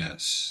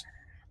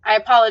 I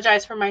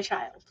apologize for my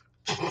child.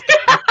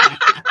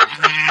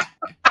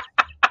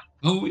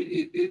 Oh,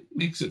 it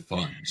makes it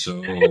fun.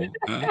 So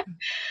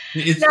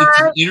it's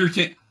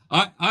entertaining.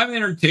 I'm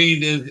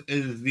entertained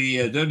as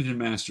the dungeon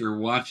master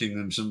watching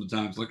them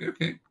sometimes. Like,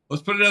 okay,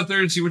 let's put it out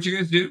there and see what you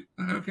guys do.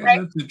 Okay,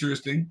 right. That's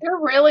interesting. They're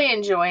really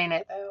enjoying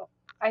it, though.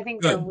 I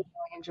think they're really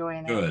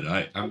enjoying it.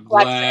 Good. I'm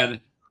glad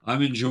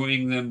I'm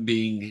enjoying them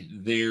being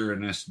there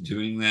and us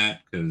doing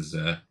that because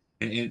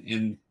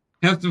and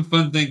have some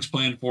fun things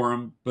planned for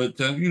them. But,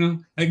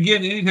 again,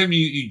 anytime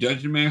you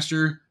dungeon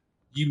master,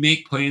 you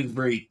make plans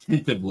very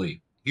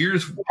tentatively.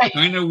 Here's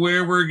kind of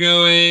where we're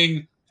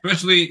going,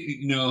 especially,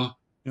 I'm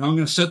going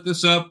to set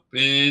this up,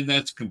 and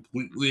that's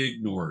completely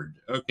ignored.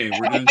 Okay,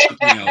 we're doing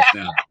something else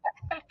now.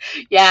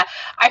 Yeah,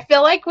 I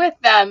feel like with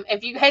them,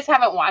 if you guys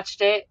haven't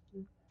watched it,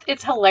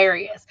 it's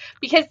hilarious.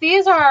 Because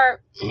these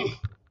are...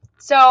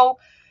 So,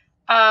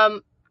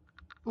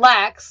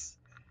 Lex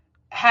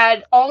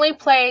had only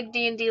played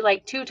D&D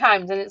like 2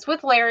 times, and it's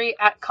with Larry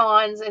at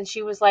cons, and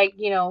she was like,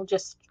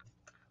 just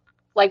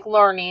like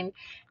learning.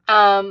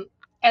 And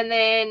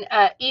then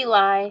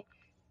Eli,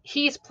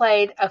 he's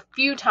played a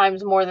few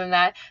times more than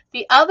that.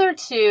 The other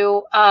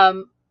two,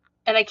 and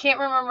I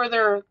can't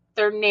remember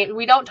their name.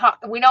 We don't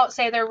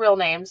say their real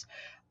names.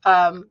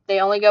 They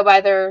only go by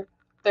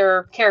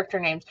their character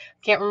names.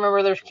 Can't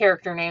remember their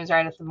character names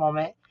right at the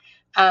moment.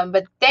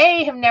 But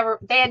they had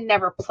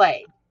never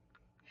played.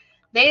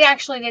 They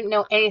actually didn't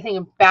know anything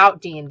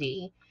about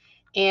D&D,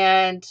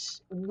 and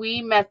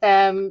we met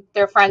them.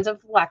 They're friends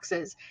of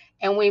Lex's,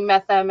 and we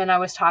met them, and I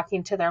was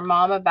talking to their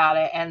mom about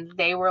it, and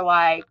they were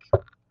like,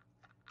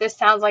 this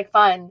sounds like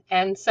fun.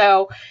 And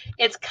so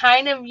it's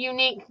kind of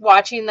unique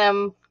watching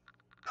them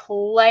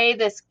play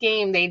this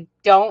game they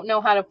don't know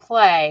how to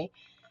play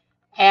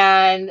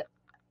and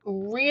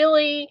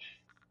really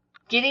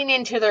getting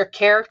into their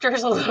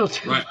characters a little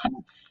too much.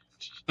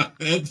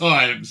 At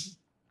times.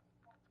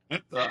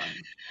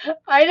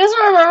 I just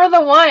remember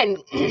the one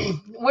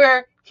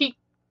where he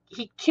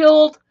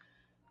killed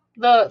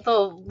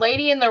the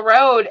lady in the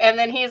road, and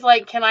then he's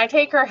like, "Can I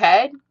take her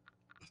head?"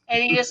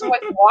 And he just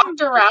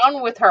walked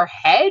around with her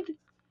head.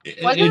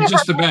 In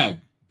just a bag.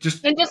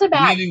 In just a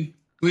bag.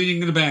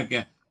 Bleeding in a bag.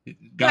 Yeah.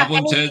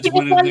 Goblin's heads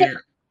went in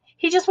there.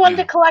 He just wanted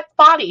to collect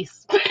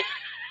bodies.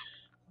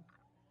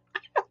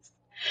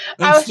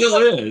 That still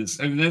is.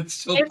 I mean, that's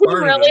still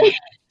part of it.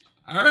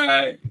 All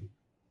right.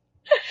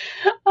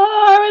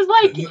 Oh, I was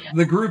like...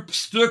 The group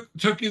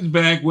took his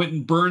bag, went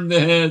and burned the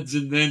heads,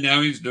 and then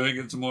now he's doing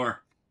it some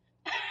more.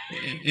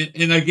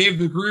 And I gave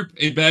the group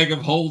a bag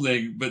of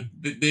holding, but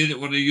they didn't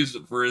want to use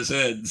it for his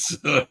head.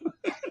 So. As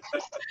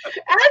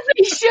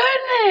they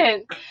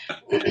shouldn't.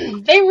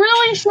 They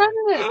really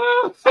shouldn't.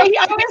 I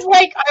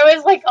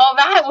was like, oh,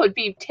 that would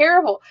be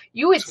terrible.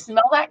 You would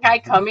smell that guy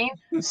coming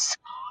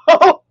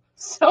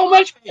so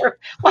much.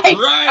 Like,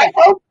 right.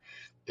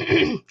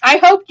 I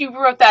hope you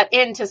wrote that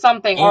into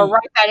something or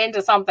write that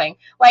into something.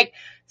 Like,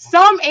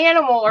 some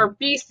animal or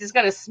beast is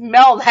going to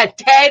smell that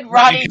dead,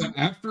 rotting. Right,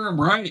 after him,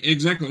 right?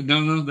 Exactly.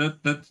 No,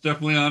 that's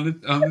definitely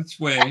on its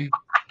way.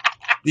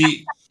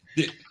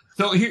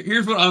 So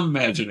here's what I'm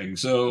imagining.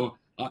 So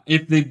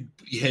if they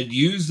had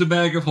used the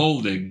bag of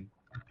holding,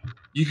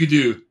 you could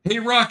do, "Hey,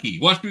 Rocky,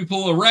 watch me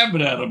pull a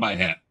rabbit out of my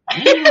hat."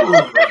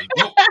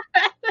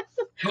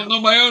 Don't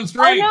know my own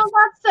strength. Oh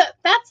no,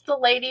 that's the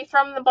lady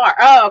from the bar.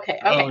 Oh, okay.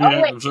 Oh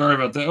yeah, I'm sorry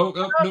about that.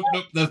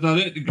 Nope, that's not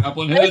it.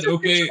 Goblin head.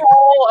 Okay.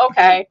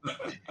 Okay.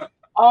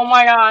 Oh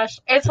my gosh,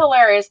 it's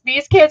hilarious.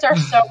 These kids are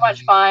so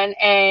much fun,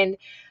 and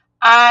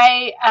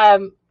I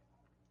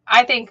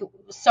I think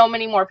so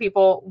many more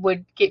people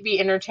would be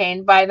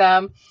entertained by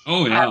them.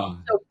 Oh, yeah.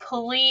 So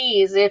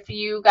please, if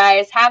you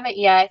guys haven't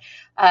yet,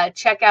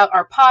 check out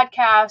our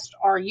podcast,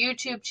 our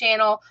YouTube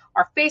channel,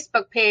 our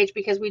Facebook page,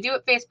 because we do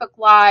it Facebook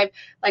Live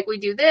like we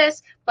do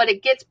this, but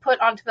it gets put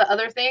onto the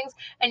other things,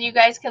 and you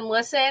guys can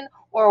listen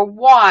or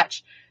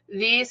watch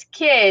these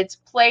kids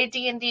play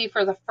D&D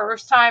for the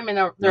first time in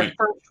their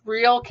first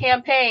real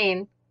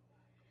campaign.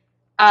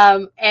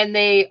 And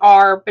they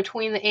are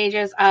between the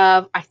ages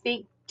of, I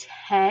think,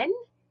 10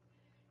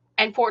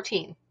 and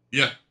 14.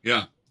 Yeah.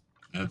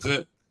 That's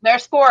it.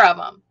 There's 4 of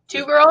them.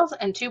 2 girls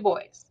and 2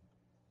 boys.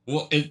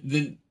 Well,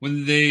 then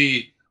when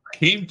they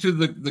came to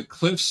the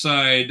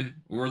cliffside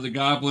where the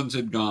goblins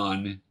had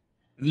gone,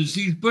 and there's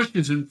these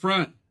bushes in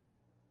front.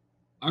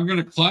 I'm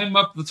going to climb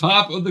up the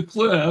top of the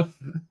cliff.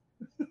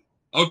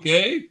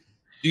 Okay.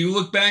 Do you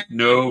look back?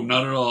 No,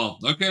 not at all.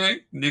 Okay.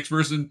 Next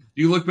person.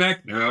 Do you look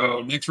back?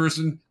 No. Next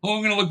person. Oh,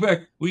 I'm going to look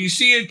back. Well, you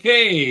see a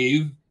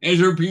cave as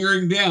you're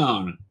peering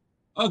down.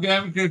 Okay,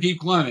 I'm going to keep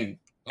climbing.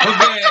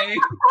 Okay.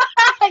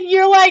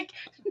 You're like...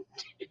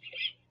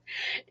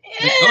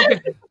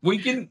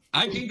 Okay,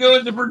 I can go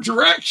a different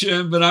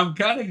direction, but I'm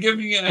kind of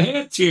giving you a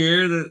hint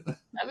here that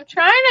I'm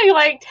trying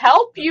to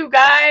help you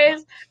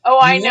guys. Oh,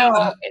 I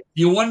know.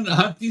 You want to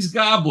hunt these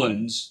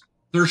goblins.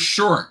 They're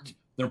short.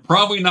 They're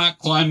probably not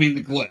climbing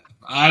the cliff.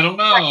 I don't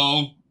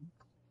know.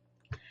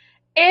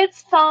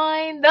 It's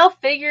fine. They'll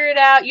figure it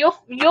out.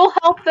 You'll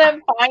help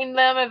them find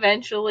them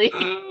eventually.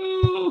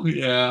 Oh,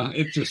 yeah.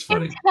 It's just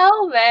funny.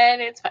 Until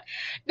then, it's fine.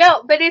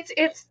 No, but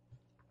it's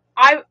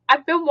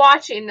I've been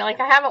watching, I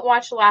haven't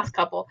watched the last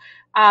couple,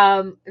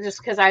 just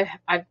because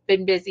I've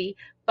been busy,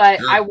 but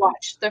sure. I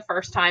watched the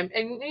first time,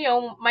 and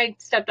my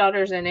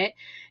stepdaughter's in it,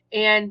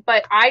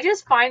 but I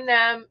just find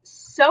them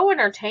so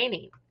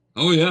entertaining.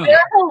 Oh yeah, they're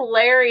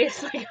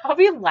hilarious. I'll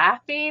be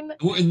laughing.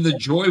 Well, and the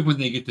joy when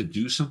they get to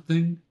do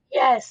something.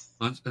 Yes,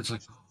 it's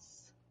like, oh,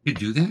 you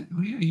do that?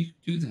 Oh yeah, you can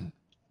do that.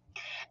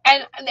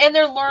 And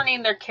they're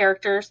learning their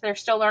characters. They're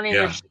still learning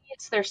their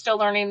sheets. They're still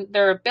learning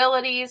their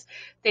abilities.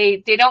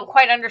 They don't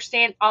quite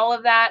understand all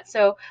of that.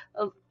 So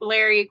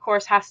Larry, of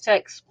course, has to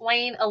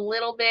explain a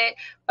little bit.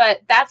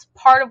 But that's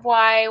part of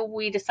why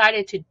we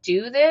decided to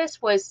do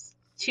this, was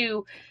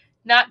to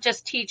not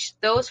just teach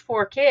those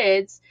 4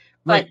 kids,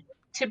 but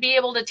to be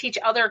able to teach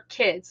other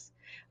kids.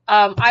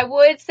 I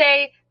would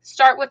say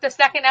start with the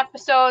second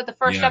episode. The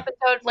first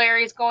episode,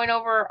 Larry's going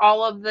over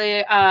all of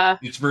the...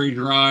 It's very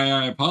dry.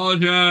 I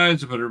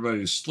apologize. I put everybody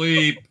to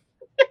sleep.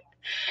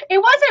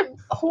 It wasn't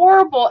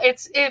horrible.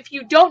 It's, if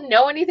you don't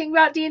know anything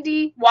about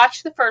D&D,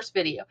 watch the first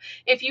video.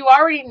 If you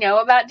already know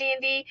about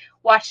D&D,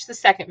 watch the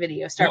second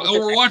video.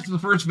 Or watch the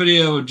first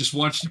video and just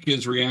watch the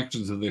kids'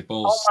 reactions if they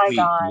fall asleep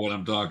when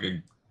I'm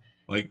talking.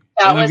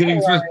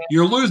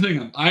 You're losing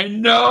them. I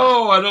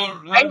know.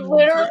 I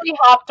literally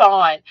hopped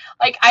on.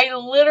 I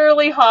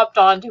literally hopped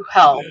on to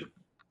help.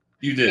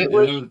 You did.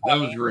 That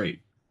was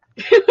great.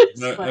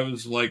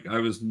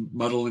 I was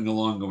muddling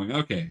along going,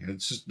 okay,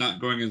 it's just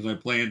not going as I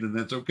planned, and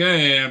that's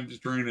okay. I'm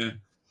just trying to...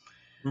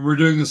 We're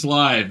doing this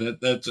live.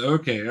 That's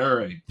okay. All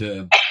right.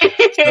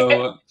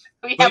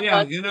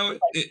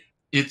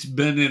 It's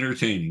been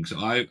entertaining. So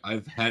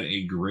I've had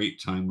a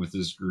great time with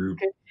this group.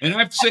 And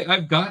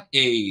I've got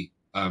a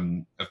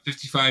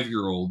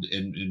 55-year-old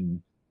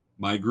in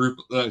my group,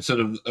 of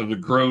the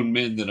grown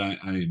men that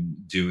I'm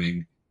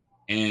doing,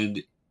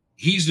 and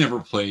he's never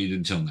played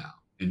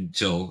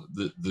until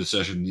the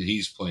session that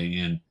he's playing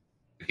in,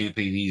 the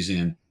campaign he's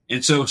in.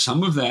 And so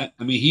some of that,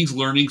 he's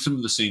learning some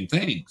of the same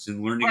things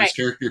and learning his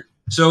character.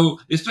 So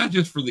it's not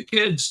just for the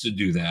kids to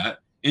do that.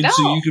 And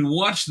so you can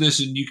watch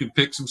this and you can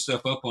pick some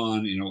stuff up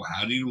on,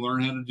 how do you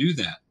learn how to do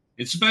that?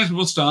 And sometimes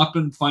we'll stop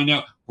and find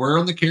out where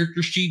on the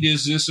character sheet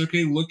is this.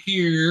 Okay, look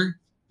here.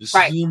 This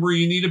is the number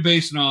you need to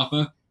base it off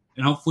of.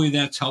 And hopefully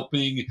that's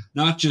helping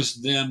not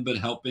just them, but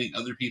helping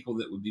other people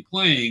that would be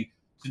playing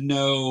to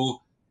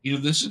know,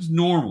 this is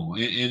normal.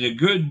 And a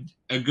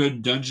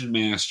good dungeon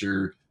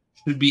master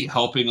should be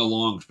helping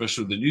along,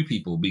 especially the new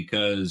people,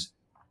 because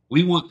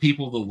we want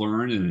people to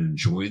learn and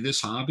enjoy this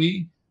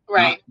hobby.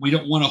 Right. We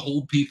don't want to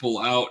hold people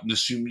out and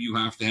assume you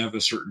have to have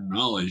a certain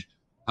knowledge.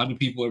 How do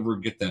people ever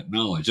get that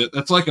knowledge?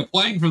 That's like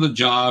applying for the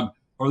job,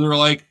 or they're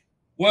like,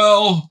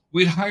 well,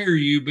 we'd hire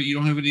you, but you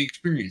don't have any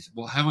experience.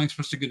 Well, how am I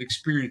supposed to get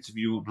experience if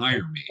you won't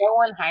hire me? No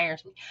one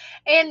hires me.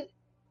 And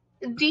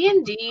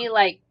D&D,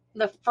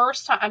 the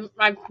first time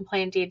I've been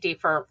playing D&D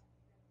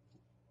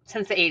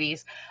since the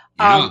 80s.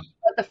 But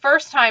the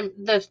first time,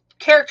 the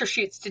character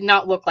sheets did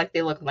not look like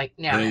they look like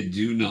now. They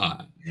do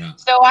not. Yeah.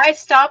 So I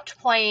stopped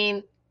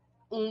playing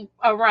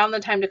around the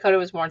time Dakota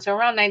was born, so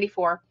around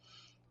 94.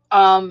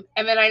 And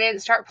then I didn't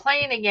start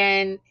playing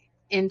again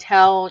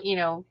until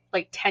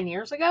 10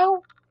 years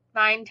ago.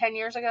 9-10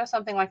 years ago,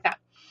 something like that.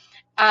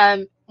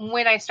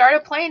 When I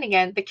started playing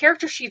again, the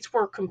character sheets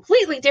were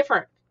completely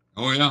different.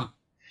 Oh yeah.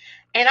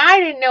 And I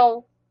didn't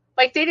know,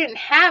 they didn't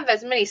have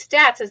as many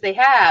stats as they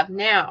have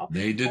now.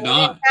 They did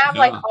not have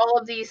all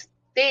of these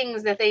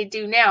things that they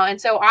do now.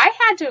 And so I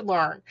had to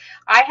learn.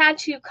 I had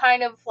to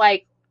kind of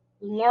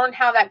learn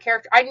how that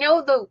character. I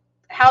know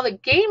how the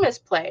game is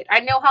played.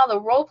 I know how the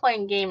role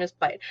playing game is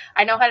played.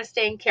 I know how to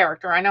stay in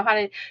character. I know how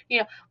to,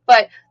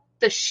 but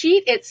the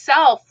sheet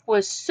itself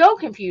was so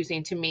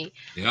confusing to me.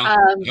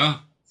 Yeah.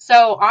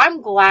 So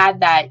I'm glad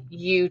that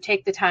you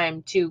take the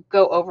time to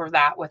go over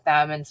that with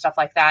them and stuff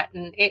like that,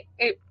 and it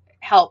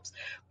helps.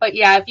 But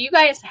yeah, if you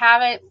guys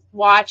haven't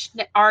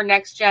watched our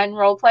next gen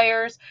role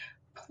players,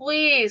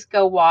 please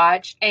go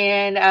watch,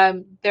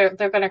 and they're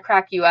going to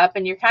crack you up,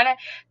 and you're kind of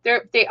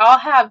they all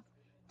have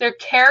their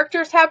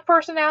characters have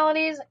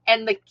personalities,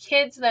 and the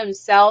kids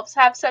themselves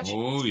have such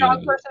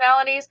strong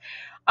personalities.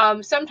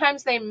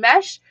 Sometimes they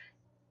mesh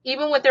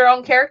even with their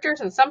own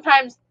characters, and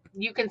sometimes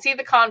you can see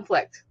the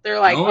conflict. They're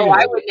like,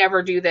 I would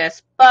never do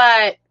this,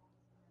 but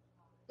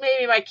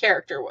maybe my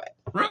character would.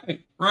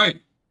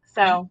 Right.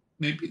 So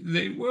maybe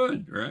they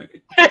would, right?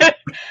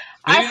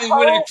 Maybe they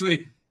would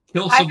actually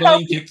kill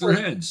somebody and kick their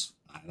heads.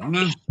 I don't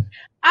know.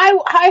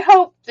 I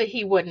hope that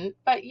he wouldn't,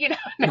 but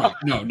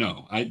no.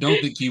 No, I don't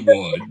think he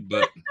would,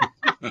 but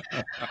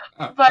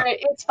but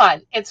it's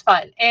fun. It's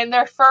fun. And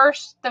the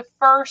first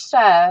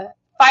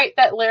fight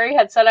that Larry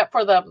had set up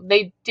for them,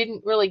 they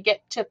didn't really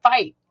get to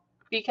fight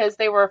because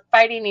they were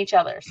fighting each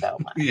other so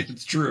much. Yeah,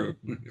 it's true.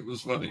 It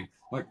was funny.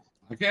 Like,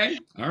 okay,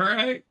 all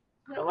right.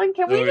 Like,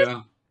 can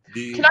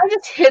I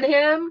just hit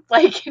him?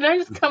 Like, can I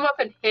just come up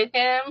and hit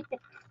him?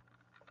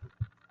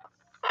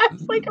 I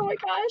was like, oh my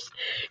gosh.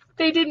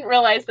 They didn't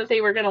realize that they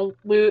were going to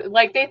lose.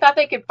 Like, they thought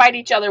they could fight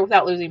each other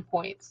without losing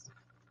points.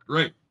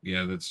 Right.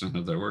 Yeah, that's not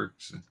how that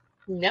works.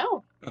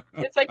 No.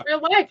 It's like real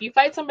life. You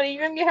fight somebody,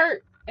 you're going to get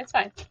hurt. It's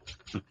fine.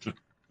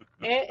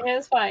 It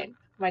is fine.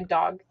 My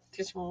dog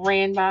just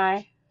ran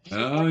by.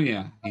 Oh,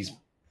 yeah. He's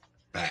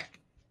back.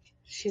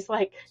 She's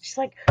got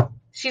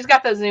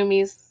the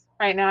zoomies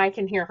right now. I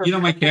can hear her.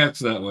 My cat's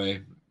that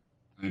way.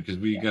 Because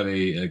we got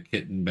a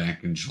kitten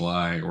back in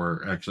July.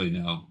 Or actually,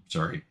 no.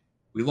 Sorry.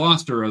 We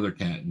lost our other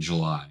cat in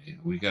July.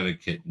 We got a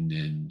kitten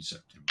in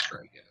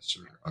September, I guess,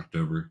 or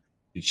October.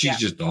 And she's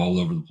just all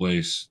over the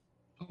place.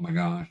 Oh, my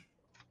gosh.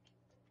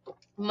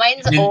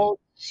 Mine's old.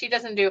 She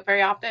doesn't do it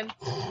very often.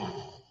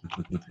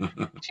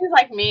 She's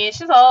like me.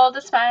 She's old.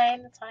 It's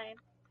fine. It's fine.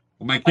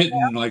 Well, my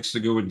kitten likes to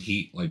go in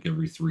heat like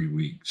every 3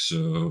 weeks,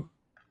 so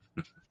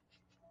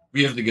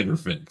we have to get her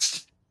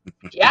fixed.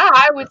 Yeah,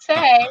 I would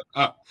say.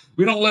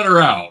 We don't let her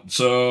out,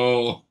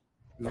 so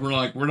we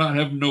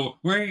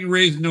ain't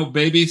raising no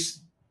babies.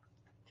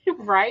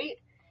 Right?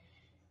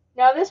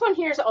 No, this one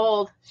here's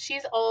old.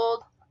 She's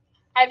old.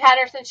 I've had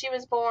her since she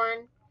was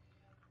born.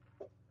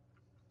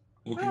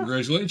 Well,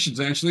 congratulations.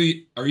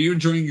 Actually, are you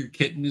enjoying your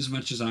kitten as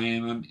much as I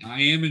am?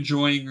 I am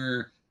enjoying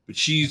her, but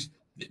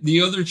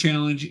the other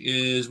challenge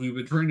is we've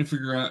been trying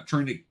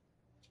to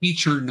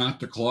teach her not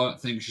to claw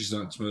at things she's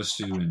not supposed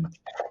to. And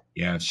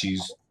yeah, she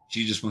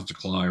just wants to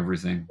claw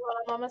everything.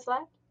 Mama's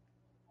left.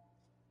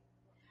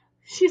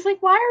 She's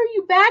like, why are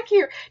you back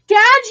here?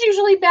 Dad's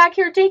usually back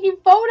here taking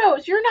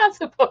photos. You're not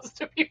supposed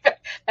to be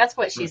back. That's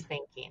what she's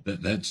thinking.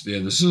 This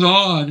is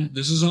odd.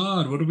 This is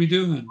odd. What are we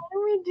doing? What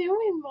are we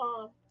doing,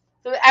 Mom?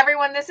 So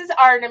everyone, this is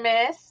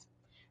Artemis.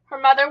 Her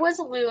mother was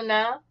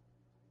Luna.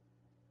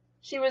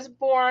 She was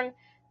born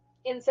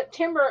in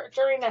September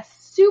during a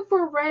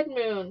super red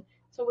moon.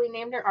 So we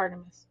named her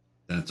Artemis.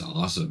 That's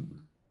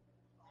awesome.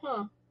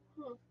 Huh.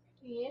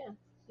 Yeah.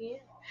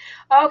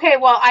 Okay,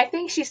 well, I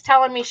think she's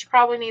telling me she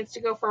probably needs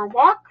to go for a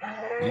walk.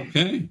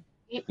 Okay.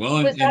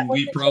 Well, and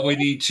we probably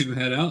need to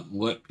head out and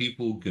let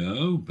people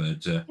go.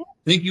 But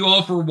thank you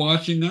all for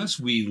watching us.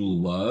 We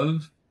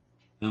love.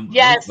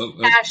 Yes,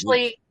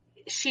 Ashley,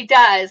 she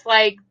does.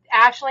 Like,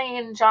 Ashley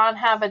and John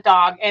have a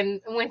dog. And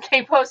when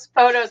they post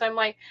photos, I'm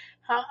like,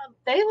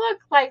 they look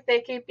like they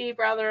could be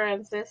brother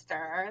and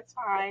sister. It's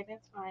fine.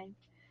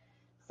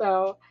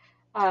 So,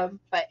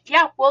 but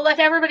yeah, we'll let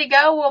everybody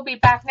go. We'll be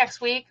back next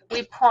week.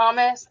 We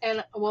promise.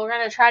 And we're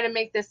going to try to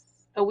make this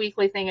a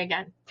weekly thing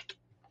again.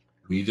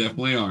 We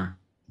definitely are.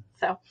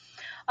 So,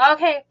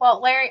 okay.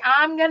 Well, Larry,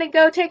 I'm going to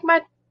go take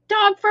my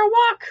dog for a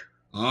walk.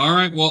 All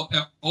right. Well,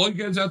 all you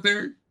guys out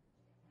there,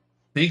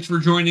 thanks for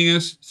joining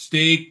us.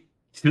 Stay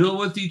chill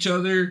with each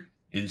other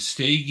and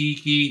stay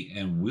geeky.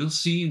 And we'll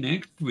see you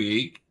next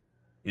week.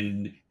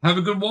 And have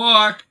a good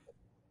walk.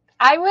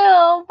 I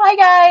will. Bye,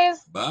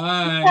 guys.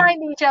 Bye. Be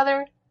kind to each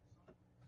other.